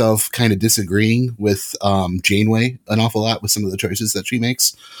find myself kind of disagreeing with Janeway an awful lot with some of the choices that she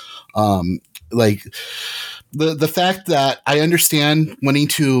makes. Like the fact that I understand wanting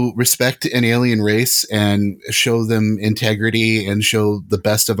to respect an alien race and show them integrity and show the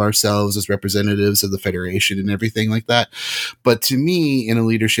best of ourselves as representatives of the Federation and everything like that. But to me, in a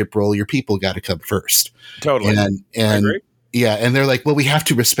leadership role, your people got to come first. Totally. And I agree. Yeah, and they're like, well, we have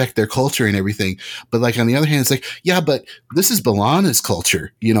to respect their culture and everything. But like on the other hand, it's like, yeah, but this is B'Elanna's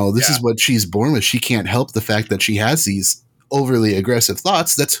culture. This is what she's born with. She can't help the fact that she has these overly aggressive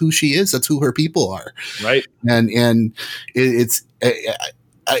thoughts. That's who she is. That's who her people are. Right. And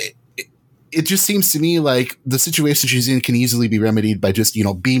it just seems to me like the situation she's in can easily be remedied by just,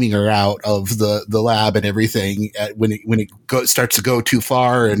 beaming her out of the lab and everything when it starts to go too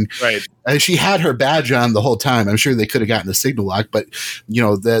far. And right. She had her badge on the whole time. I'm sure they could have gotten a signal lock, but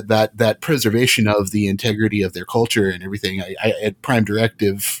that preservation of the integrity of their culture and everything, I at Prime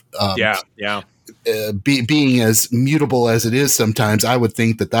Directive, being as mutable as it is sometimes, I would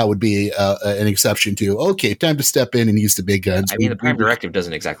think that would be an exception to, okay, time to step in and use the big guns. I mean, the Prime Directive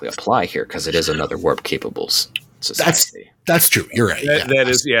doesn't exactly apply here because it is another warp-capable society. That's true. You're right.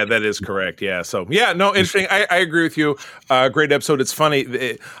 That is correct. Yeah. So, interesting. I agree with you. Great episode. It's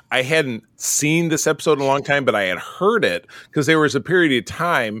funny. I hadn't seen this episode in a long time, but I had heard it because there was a period of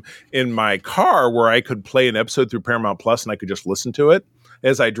time in my car where I could play an episode through Paramount Plus and I could just listen to it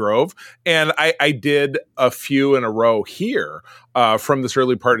as I drove. And I did a few in a row here from this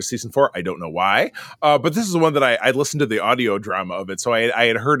early part of season 4. I don't know why, but this is the one that I listened to the audio drama of it. So I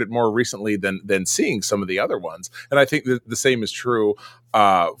had heard it more recently than seeing some of the other ones. And I think that the same is true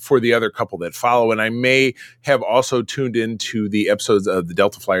for the other couple that follow. And I may have also tuned into the episodes of the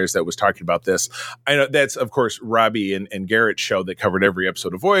Delta Flyers that was talking about this. I know that's, of course, Robbie and Garrett's show that covered every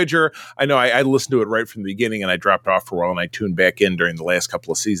episode of Voyager. I know I listened to it right from the beginning and I dropped off for a while and I tuned back in during the last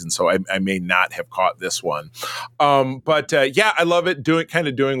couple of seasons. So I may not have caught this one. But I love it.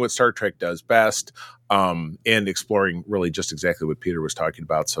 Doing what Star Trek does best. And exploring really just exactly what Peter was talking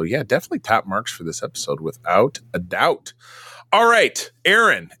about. So definitely top marks for this episode without a doubt. All right,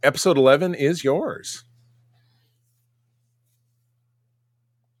 Aaron, episode 11 is yours.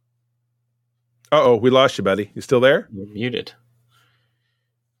 Uh-oh, we lost you, buddy. You still there? You're muted.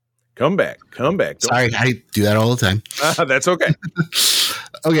 Come back. Sorry, I do that all the time. That's okay.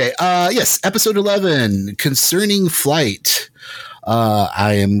 Okay, yes, episode 11, Concerning Flight.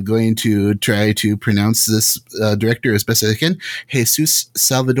 I am going to try to pronounce this director as best as I can. Jesus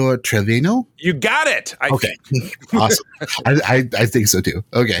Salvador Trevino. You got it. Okay. Awesome. I think so too.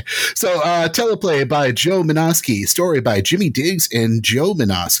 Okay. So teleplay by Joe Minosky. Story by Jimmy Diggs and Joe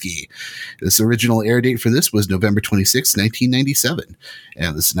Minosky. This original air date for this was November 26, 1997.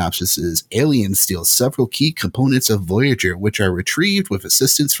 And the synopsis is: aliens steal several key components of Voyager, which are retrieved with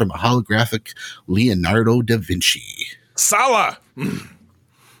assistance from a holographic Leonardo da Vinci. Sala.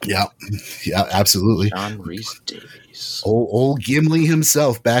 Yeah, absolutely. John Rhys Davies. Old Gimli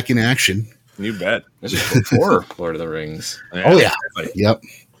himself back in action. You bet. This is before Lord of the Rings. Oh yeah. Yep.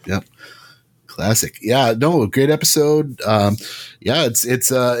 Classic. Yeah, no, great episode. It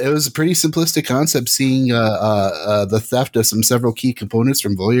was a pretty simplistic concept, seeing the theft of several key components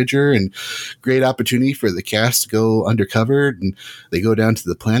from Voyager, and great opportunity for the cast to go undercover. And they go down to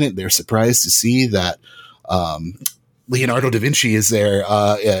the planet. They're surprised to see that Leonardo da Vinci is there,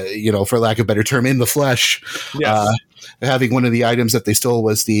 for lack of a better term, in the flesh. Yes. Having one of the items that they stole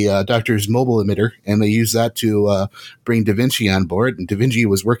was the doctor's mobile emitter, and they used that to bring Da Vinci on board. And Da Vinci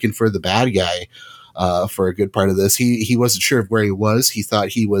was working for the bad guy for a good part of this. He wasn't sure of where he was. He thought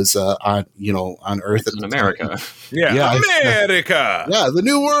he was on Earth in America. Yeah, America. Yeah, the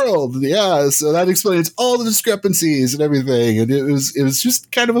New World. Yeah, so that explains all the discrepancies and everything. And it was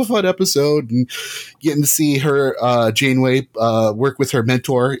just kind of a fun episode, and getting to see her Janeway work with her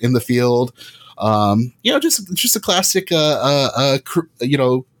mentor in the field. Just a classic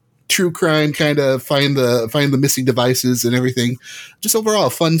true crime kind of find the missing devices and everything. Just overall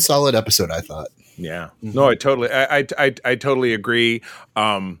fun, solid episode, I thought. Yeah. No, I totally agree.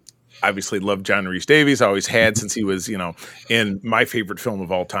 Obviously love John Rhys Davies. Always had, since he was, in my favorite film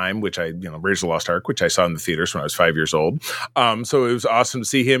of all time, which Raiders of the Lost Ark, which I saw in the theaters when I was 5 years old. So it was awesome to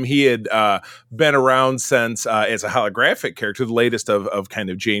see him. He had been around since as a holographic character, the latest of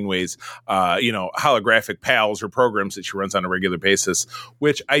kind of Janeway's, holographic pals or programs that she runs on a regular basis,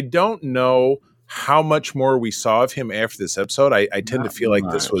 which I don't know how much more we saw of him after this episode. I tend to feel like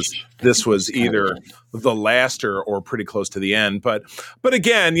this was either the last or pretty close to the end. But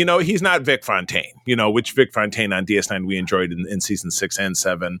again, he's not Vic Fontaine, which Vic Fontaine on DS9 we enjoyed in season 6 and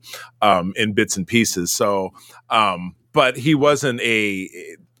 7 in bits and pieces. So, but he wasn't I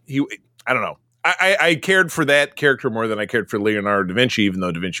don't know. I cared for that character more than I cared for Leonardo da Vinci, even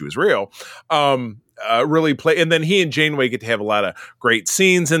though da Vinci was real. Really play, and then he and Janeway get to have a lot of great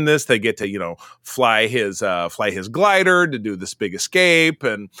scenes in this. They get to fly his glider to do this big escape,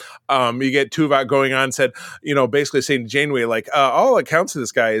 and you get Tuvok going on, said basically saying to Janeway, like, all accounts of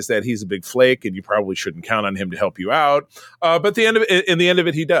this guy is that he's a big flake and you probably shouldn't count on him to help you out. But in the end of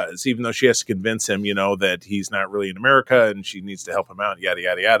it he does, even though she has to convince him that he's not really in America and she needs to help him out, yada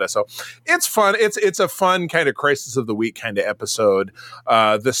yada yada. So it's fun. It's a fun kind of crisis of the week kind of episode.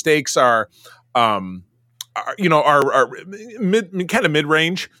 The stakes are are mid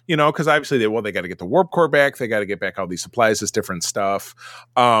range, because obviously they got to get the warp core back, they got to get back all these supplies, this different stuff.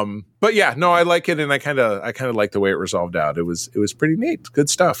 But yeah, no, I like it, and I kind of like the way it resolved out. It was pretty neat, good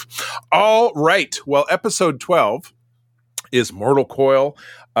stuff. All right, well, episode 12 is Mortal Coil,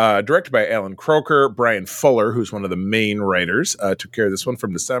 directed by Alan Croker. Brian Fuller, who's one of the main writers, took care of this one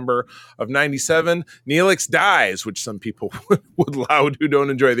from December of 97. Neelix dies, which some people would laud who don't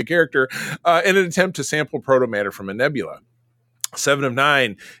enjoy the character, in an attempt to sample protomatter from a nebula. 7 of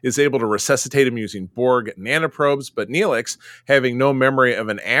 9 is able to resuscitate him using Borg nanoprobes, but Neelix, having no memory of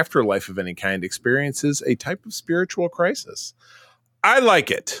an afterlife of any kind, experiences a type of spiritual crisis. I like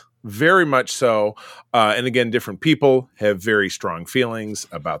it. Very much so. And again, different people have very strong feelings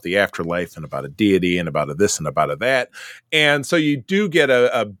about the afterlife and about a deity and about a this and about a that. And so you do get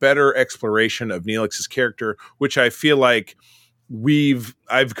a better exploration of Neelix's character, which I feel like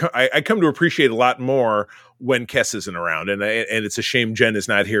I come to appreciate a lot more when Kess isn't around, and it's a shame Jen is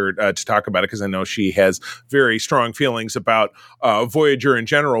not here to talk about it, because I know she has very strong feelings about Voyager in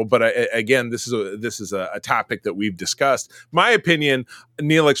general. But again, this is a topic that we've discussed. My opinion,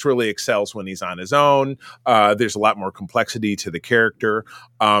 Neelix really excels when he's on his own. There's a lot more complexity to the character,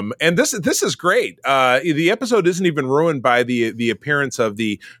 and this is great. The episode isn't even ruined by the appearance of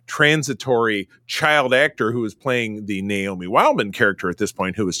the transitory child actor who is playing the Naomi Wildman character at this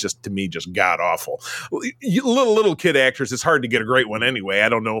point, who is just, to me, just god awful. Little kid actors, it's hard to get a great one anyway. I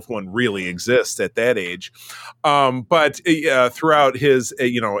don't know if one really exists at that age. But throughout his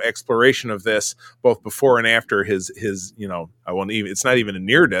exploration of this, both before and after his it's not even a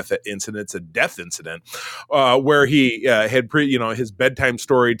near-death incident, it's a death incident, where he had his bedtime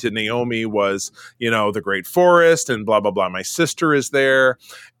story to Naomi was, the Great Forest and blah, blah, blah. My sister is there.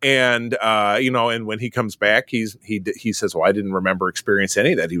 And, and when he comes back, he says, well, I didn't remember experiencing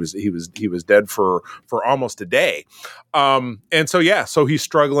any of that. He was dead for almost a day. And so he's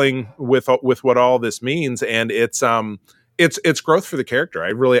struggling with what all this means. And it's growth for the character. I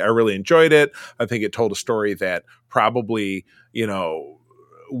really enjoyed it. I think it told a story that probably,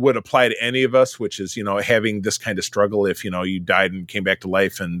 would apply to any of us, which is, having this kind of struggle if, you died and came back to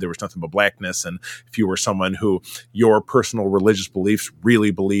life and there was nothing but blackness. And if you were someone who your personal religious beliefs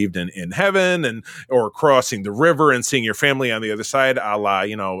really believed in heaven or crossing the river and seeing your family on the other side, a la,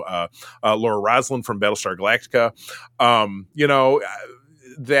 Laura Roslin from Battlestar Galactica,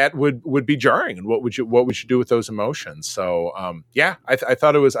 that would be jarring. And what would you do with those emotions? So, I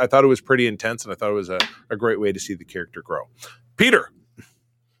thought it was pretty intense, and I thought it was a great way to see the character grow. Peter.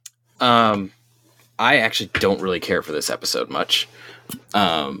 I actually don't really care for this episode much.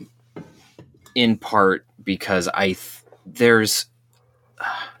 In part because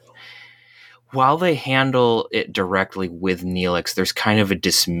while they handle it directly with Neelix, there's kind of a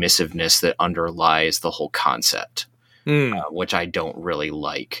dismissiveness that underlies the whole concept, which I don't really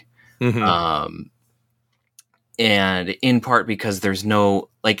like. Mm-hmm. And in part because there's no,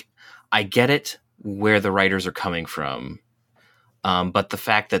 I get it where the writers are coming from. But the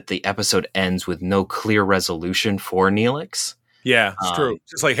fact that the episode ends with no clear resolution for Neelix. Yeah, it's true.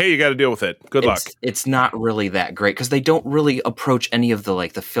 It's like, hey, you got to deal with it. Good luck. It's not really that great because they don't really approach any of the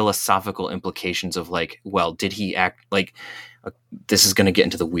the philosophical implications of well, did he act this is going to get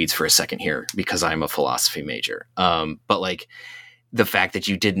into the weeds for a second here because I'm a philosophy major. But the fact that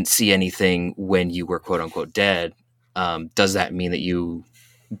you didn't see anything when you were quote unquote dead, does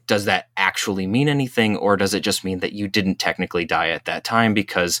that actually mean anything, or does it just mean that you didn't technically die at that time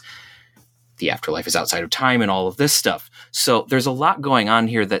because the afterlife is outside of time and all of this stuff? So there's a lot going on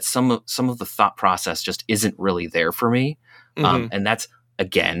here that some of the thought process just isn't really there for me. Mm-hmm. And that's,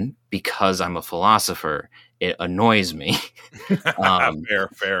 again, because I'm a philosopher, it annoys me.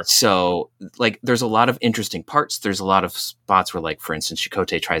 Fair. So there's a lot of interesting parts. There's a lot of spots where for instance,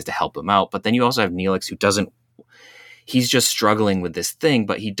 Chakotay tries to help him out, but then you also have Neelix who he's just struggling with this thing,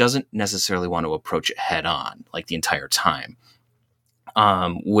 but he doesn't necessarily want to approach it head on the entire time.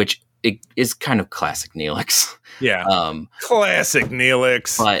 Which it is kind of classic Neelix. Yeah. Classic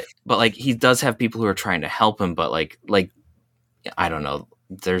Neelix. But he does have people who are trying to help him, but I don't know.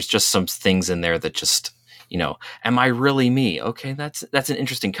 There's just some things in there that just, am I really me? Okay, that's an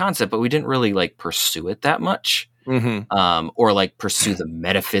interesting concept, but we didn't really pursue it that much. Mm-hmm. Or pursue the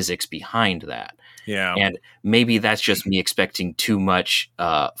metaphysics behind that. Yeah. And maybe that's just me expecting too much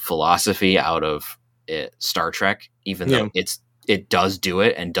philosophy out of Star Trek, even though it does do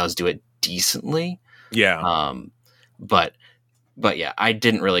it and does do it decently. Yeah. But yeah, I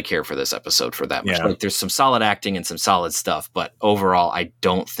didn't really care for this episode for that much. Yeah. There's some solid acting and some solid stuff, but overall, I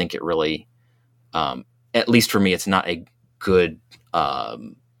don't think it really, at least for me, it's not a good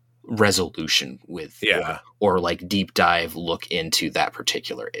resolution with, or like deep dive look into that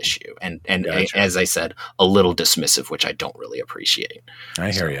particular issue. And Gotcha. As I said, a little dismissive, which I don't really appreciate.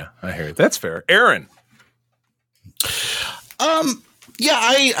 I hear you. That's fair. Aaron. Yeah,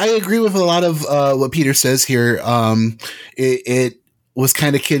 I agree with a lot of what Peter says here. It was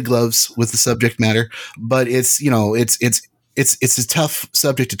kind of kid gloves with the subject matter, but it's a tough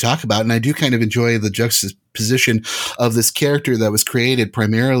subject to talk about, and I do kind of enjoy the juxtaposition of this character that was created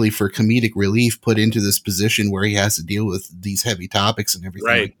primarily for comedic relief, put into this position where he has to deal with these heavy topics and everything.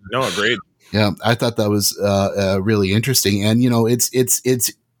 Right? No, agreed. Yeah, I thought that was really interesting, and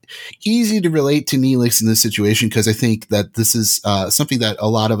it's easy to relate to Neelix in this situation because I think that this is something that a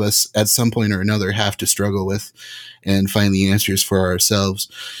lot of us at some point or another have to struggle with and find the answers for ourselves.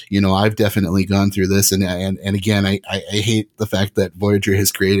 I've definitely gone through this, and again, I hate the fact that Voyager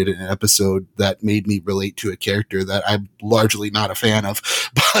has created an episode that made me relate to a character that I'm largely not a fan of,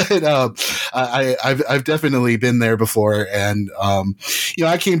 but I've definitely been there before, and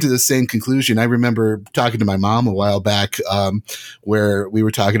I came to the same conclusion. I remember talking to my mom a while back, where we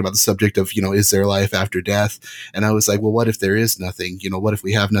were talking about the subject of is there life after death, and I was like, well, what if there is nothing? What if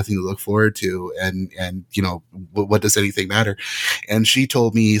we have nothing to look forward to, and what does anything matter? And she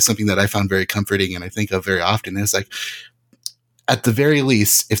told me something that I found very comforting and I think of very often. It's like, at the very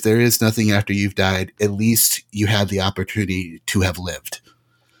least, if there is nothing after you've died, at least you had the opportunity to have lived.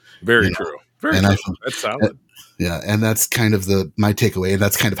 Very true. Very true. That's solid. Yeah, and that's kind of my takeaway, and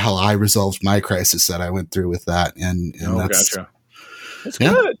that's kind of how I resolved my crisis that I went through with that. And gotcha. That's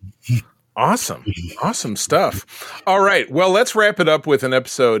good. Awesome stuff. All right. Well, let's wrap it up with an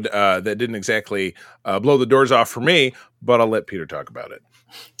episode that didn't exactly blow the doors off for me, but I'll let Peter talk about it.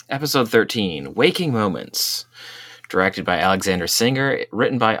 Episode 13, Waking Moments, directed by Alexander Singer,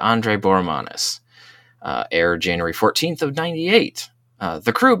 written by Andrei Boromanis. Aired January 14th of 98.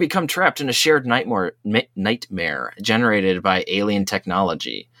 The crew become trapped in a shared nightmare generated by alien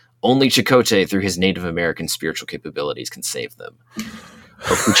technology. Only Chakotay, through his Native American spiritual capabilities, can save them.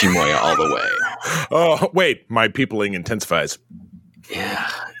 Okuchimoya all the way. Oh, wait. My peopling intensifies. Yeah.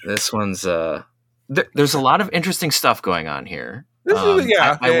 This one's... there's a lot of interesting stuff going on here.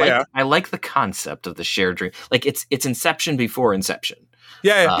 I like the concept of the shared dream. Like, it's Inception before Inception.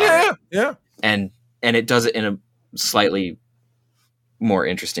 Yeah. And it does it in a slightly more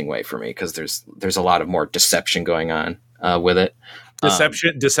interesting way for me because there's a lot of more deception going on with it.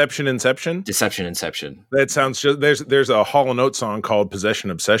 Deception Inception. That sounds just there's a Hall & Oates song called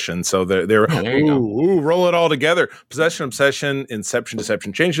Possession Obsession. So there roll it all together. Possession Obsession, Inception,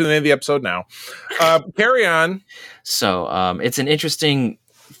 Deception. Change the name of the episode now. Carry on. So it's an interesting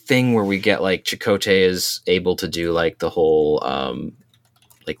thing where we get like Chakotay is able to do like the whole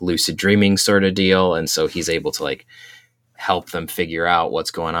like lucid dreaming sort of deal, and so he's able to like help them figure out what's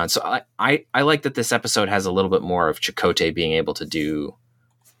going on. So I like that this episode has a little bit more of Chakotay being able to do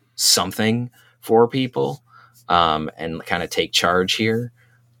something for people and kind of take charge here.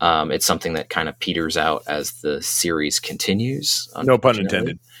 It's something that kind of peters out as the series continues. No pun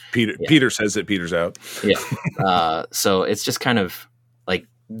intended. Peter says it peters out. Yeah. So it's just kind of like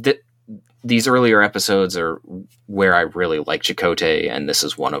these earlier episodes are where I really like Chakotay, and this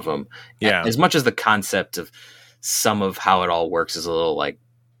is one of them. Yeah. As much as the concept of some of how it all works is a little like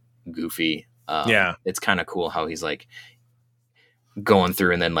goofy. It's kind of cool how he's like going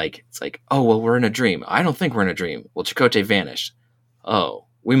through and then like, it's like, oh, well, we're in a dream. I don't think we're in a dream. Well, Chakotay vanished. Oh,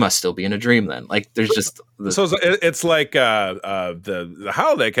 we must still be in a dream then. Like there's just so it's like the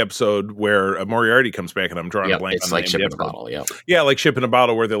holodeck episode where Moriarty comes back, and I'm drawing a blank. It's like Ship in a Bottle. Yeah, like Ship in a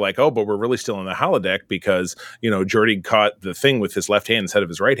Bottle, where they're like, oh, but we're really still in the holodeck because Geordi caught the thing with his left hand instead of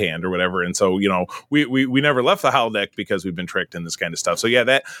his right hand or whatever, and so we never left the holodeck because we've been tricked in this kind of stuff. So yeah,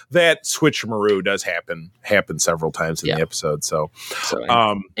 that switcheroo does happen several times in the episode. So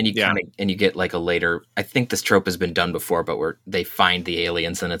and you get like a later. I think this trope has been done before, but where they find the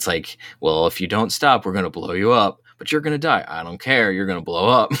aliens. And it's like, well, if you don't stop, we're going to blow you up, but you're going to die. I don't care. You're going to blow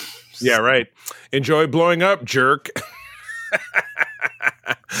up. Yeah, right. Enjoy blowing up, jerk.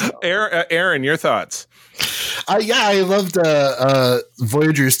 Aaron, your thoughts? I loved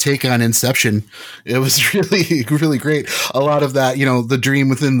Voyager's take on Inception. It was really, really great. A lot of that, the dream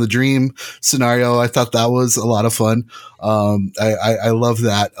within the dream scenario. I thought that was a lot of fun. I love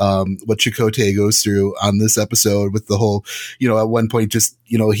that, what Chakotay goes through on this episode with the whole, at one point, just,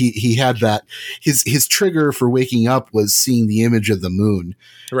 he had that, his trigger for waking up was seeing the image of the moon.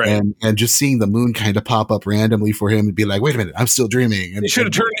 Right. And just seeing the moon kind of pop up randomly for him and be like, wait a minute, I'm still dreaming. And it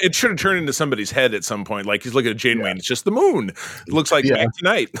should have turned into somebody's head at some point. Like he's looking at Janeway, and it's just the moon. It looks like back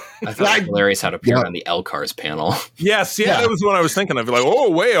tonight. I thought it was hilarious how to appear on the L-Cars panel. Yes, that was what I was thinking of. Like, oh,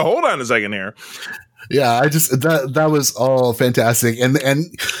 wait, hold on a second here. Yeah, I just that was all fantastic, and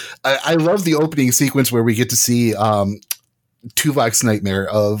I love the opening sequence where we get to see Tuvok's nightmare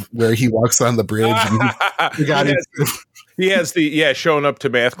of where he walks on the bridge. And he has the showing up to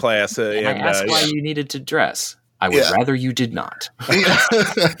math class. And I asked why you needed to dress. I would rather you did not.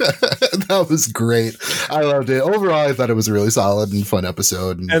 That was great. I loved it. Overall, I thought it was a really solid and fun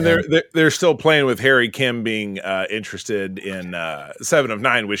episode. And they're still playing with Harry Kim being interested in 7 of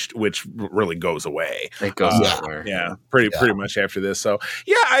 9, which really goes away. It goes nowhere. Yeah, pretty much after this. So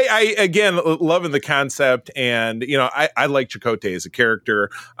I again loving the concept, and I like Chakotay as a character.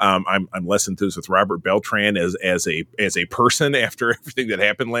 I'm less enthused with Robert Beltran as a person after everything that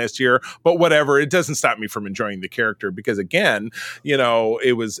happened last year. But whatever, it doesn't stop me from enjoying the character, because again,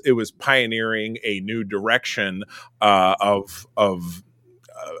 it was pioneering a new direction of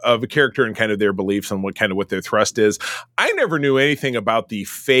a character and kind of their beliefs and what their thrust is. I never knew anything about the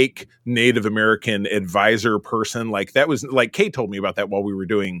fake Native American advisor person. Like, that was like Kate told me about that while we were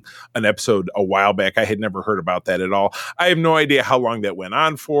doing an episode a while back. I had never heard about that at all. I have no idea how long that went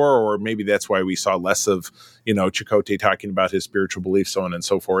on for, or maybe that's why we saw less of Chakotay talking about his spiritual beliefs, so on and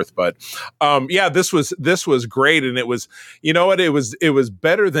so forth. But this was great, and it was, it was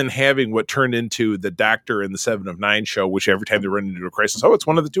better than having what turned into the Doctor in the 7 of 9 show, which every time they run into a crisis, it's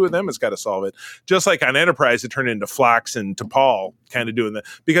one of the two of them has got to solve it. Just like on Enterprise, it turned into Phlox and T'Pol kind of doing that,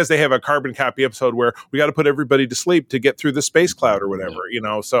 because they have a carbon copy episode where we got to put everybody to sleep to get through the space cloud or whatever,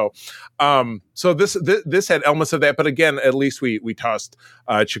 So this had elements of that, but again, at least we tossed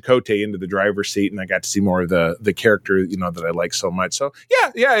Chakotay into the driver's seat, and I got to see more of the character that I like so much. So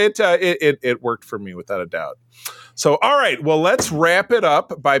it worked for me without a doubt. So all right, well, let's wrap it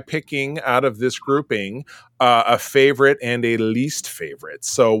up by picking out of this grouping a favorite and a least favorite.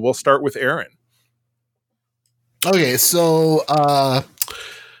 So we'll start with Aaron. Okay, so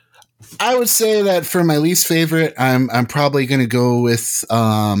I would say that for my least favorite, I'm probably going to go with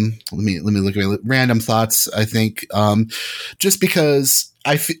let me look at my random thoughts. I think just because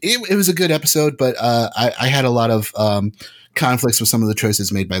it was a good episode, but I had a lot of conflicts with some of the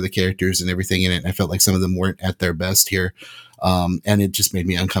choices made by the characters and everything in it. And I felt like some of them weren't at their best here, and it just made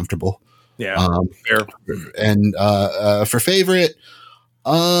me uncomfortable. Yeah, fair. And for favorite,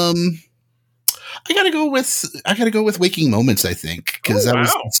 I gotta go with Waking Moments, I think, because that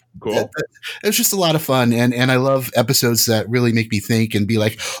was cool. It was just a lot of fun, and I love episodes that really make me think and be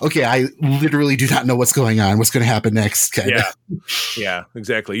like, okay, I literally do not know what's going on, what's going to happen next. Yeah,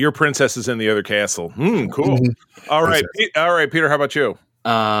 exactly. Your princess is in the other castle. Cool. Mm-hmm. All right, Peter. How about you?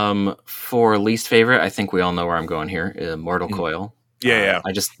 For least favorite, I think we all know where I'm going here. Mortal Coil. Yeah.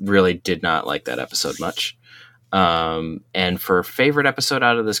 I just really did not like that episode much. And for favorite episode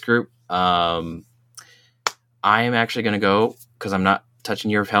out of this group, I am actually going to go, because I'm not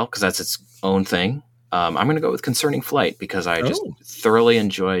touching Year of Hell, because that's its own thing. I'm going to go with Concerning Flight, because I just thoroughly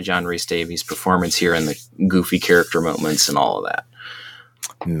enjoy John Rhys Davies' performance here and the goofy character moments and all of that.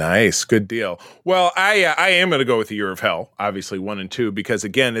 Nice. Good deal. Well, I am going to go with The Year of Hell, obviously 1 and 2, because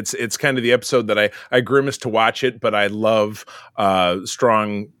again, it's kind of the episode that I grimace to watch it, but I love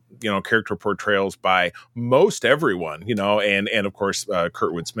strong character portrayals by most everyone, and of course,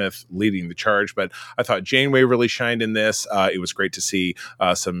 Kurtwood Smith leading the charge. But I thought Janeway really shined in this. It was great to see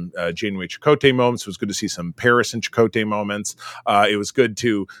some Janeway Chakotay moments. It was good to see some Paris and Chakotay moments. It was good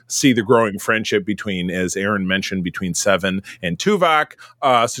to see the growing friendship between, as Aaron mentioned, between Seven and Tuvok.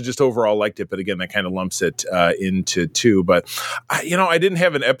 So just overall liked it. But again, that kind of lumps it into 2. But I didn't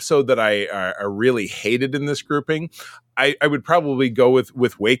have an episode that I really hated in this grouping. I would probably go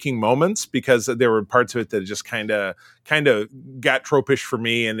with Waking Moments, because there were parts of it that just kind of got tropish for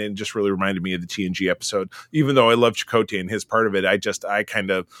me, and it just really reminded me of the TNG episode. Even though I love Chakotay and his part of it, I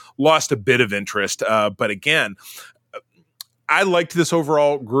kind of lost a bit of interest. But again, I liked this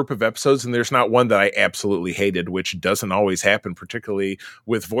overall group of episodes, and there's not one that I absolutely hated, which doesn't always happen, particularly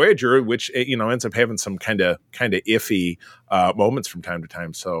with Voyager, which ends up having some kind of iffy moments from time to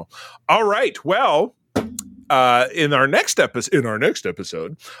time. So, all right, well. In our next episode,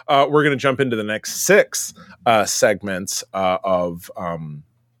 we're going to jump into the next 6 segments of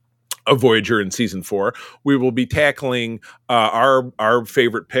Voyager in season 4. We will be tackling our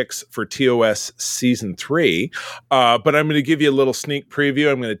favorite picks for TOS season 3. But I'm going to give you a little sneak preview.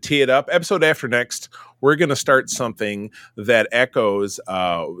 I'm going to tee it up. Episode after next, we're going to start something that echoes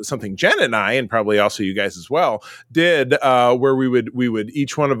something Jen and I, and probably also you guys as well, did, where we would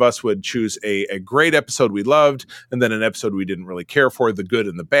each one of us would choose a great episode we loved, and then an episode we didn't really care for, the good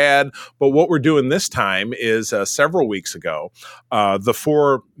and the bad. But what we're doing this time is several weeks ago, the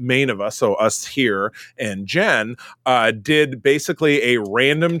four main of us, so us here and Jen, did basically a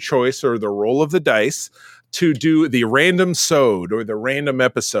random choice or the roll of the dice to do the random sode or the random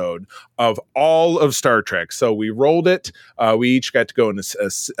episode of all of Star Trek. So we rolled it. We each got to go in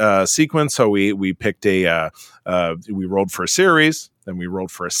a sequence. So we picked we rolled for a series, then we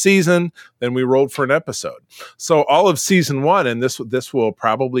rolled for a season, then we rolled for an episode. So all of season one, and this will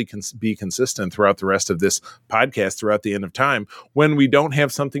probably be consistent throughout the rest of this podcast, throughout the end of time, when we don't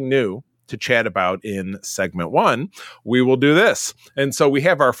have something new to chat about in segment one, we will do this. And so we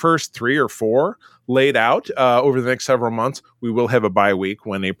have our first 3 or 4 laid out over the next several months. We will have a bye week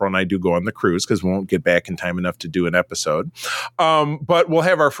when April and I do go on the cruise because we won't get back in time enough to do an episode. But we'll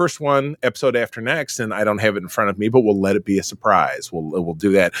have our first one episode after next, and I don't have it in front of me, but we'll let it be a surprise. We'll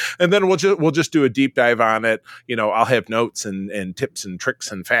do that, and then we'll just do a deep dive on it. You know, I'll have notes and tips and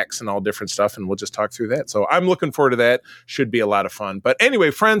tricks and facts and all different stuff, and we'll just talk through that. So I'm looking forward to that. Should be a lot of fun. But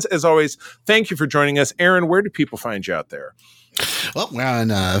anyway, friends, as always, thank you for joining us. Aaron, where do people find you out there? Well, we're on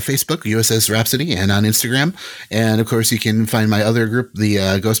Facebook, USS Rhapsody, and on Instagram. And, of course, you can find my other group, the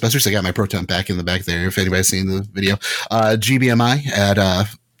Ghostbusters. I got my proton pack in the back there, if anybody's seen the video. GBMI at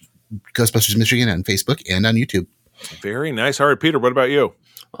Ghostbusters Michigan on Facebook and on YouTube. Very nice. All right, Peter, what about you?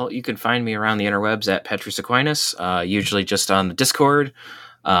 Well, you can find me around the interwebs at Petrus Aquinas, usually just on the Discord.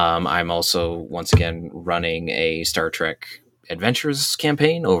 I'm also, once again, running a Star Trek Adventures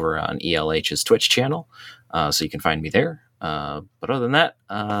campaign over on ELH's Twitch channel. So you can find me there. But other than that,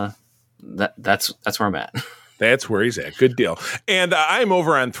 that's where I'm at. That's where he's at. Good deal. And I'm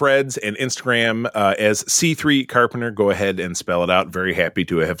over on Threads and Instagram as C3 Carpenter. Go ahead and spell it out. Very happy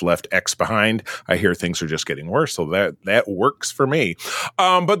to have left X behind. I hear things are just getting worse, so that works for me.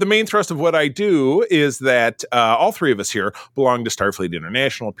 But the main thrust of what I do is that all three of us here belong to Starfleet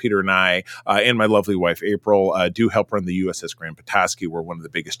International. Peter and I and my lovely wife, April, do help run the USS Grand Petoskey. We're one of the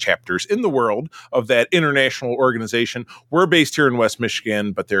biggest chapters in the world of that international organization. We're based here in West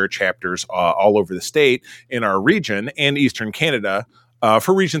Michigan, but there are chapters all over the state in our region and Eastern Canada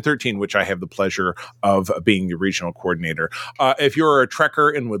for Region 13, which I have the pleasure of being the regional coordinator. If you're a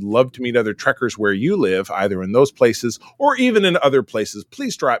Trekker and would love to meet other Trekkers where you live, either in those places or even in other places,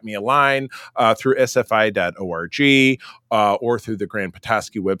 please drop me a line through sfi.org or through the Grand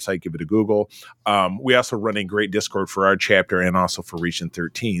Petoskey website. Give it a Google. We also run a great Discord for our chapter and also for Region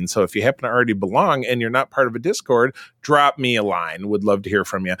 13. So if you happen to already belong and you're not part of a Discord, drop me a line. Would love to hear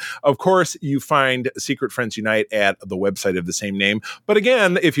from you. Of course, you find Secret Friends Unite at the website of the same name. But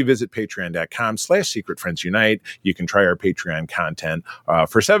again, if you visit patreon.com/Secret Friends Unite, you can try our Patreon content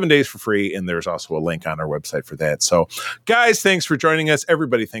for 7 days for free. And there's also a link on our website for that. So guys, thanks for joining us.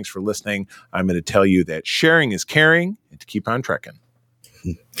 Everybody, thanks for listening. I'm going to tell you that sharing is caring and to keep on trekking.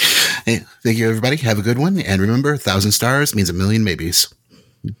 Hey, thank you, everybody. Have a good one. And remember, 1,000 stars means a million maybes.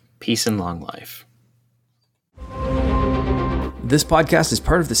 Peace and long life. This podcast is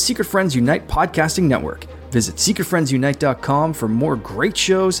part of the Secret Friends Unite podcasting network. Visit secretfriendsunite.com for more great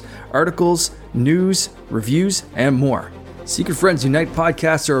shows, articles, news, reviews, and more. Secret Friends Unite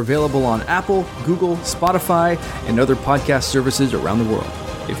podcasts are available on Apple, Google, Spotify, and other podcast services around the world.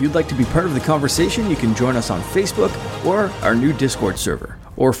 If you'd like to be part of the conversation, you can join us on Facebook or our new Discord server,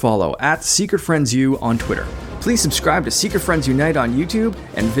 or follow at Secret Friends U on Twitter. Please subscribe to Secret Friends Unite on YouTube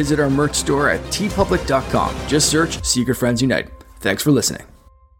and visit our merch store at tpublic.com. Just search Secret Friends Unite. Thanks for listening.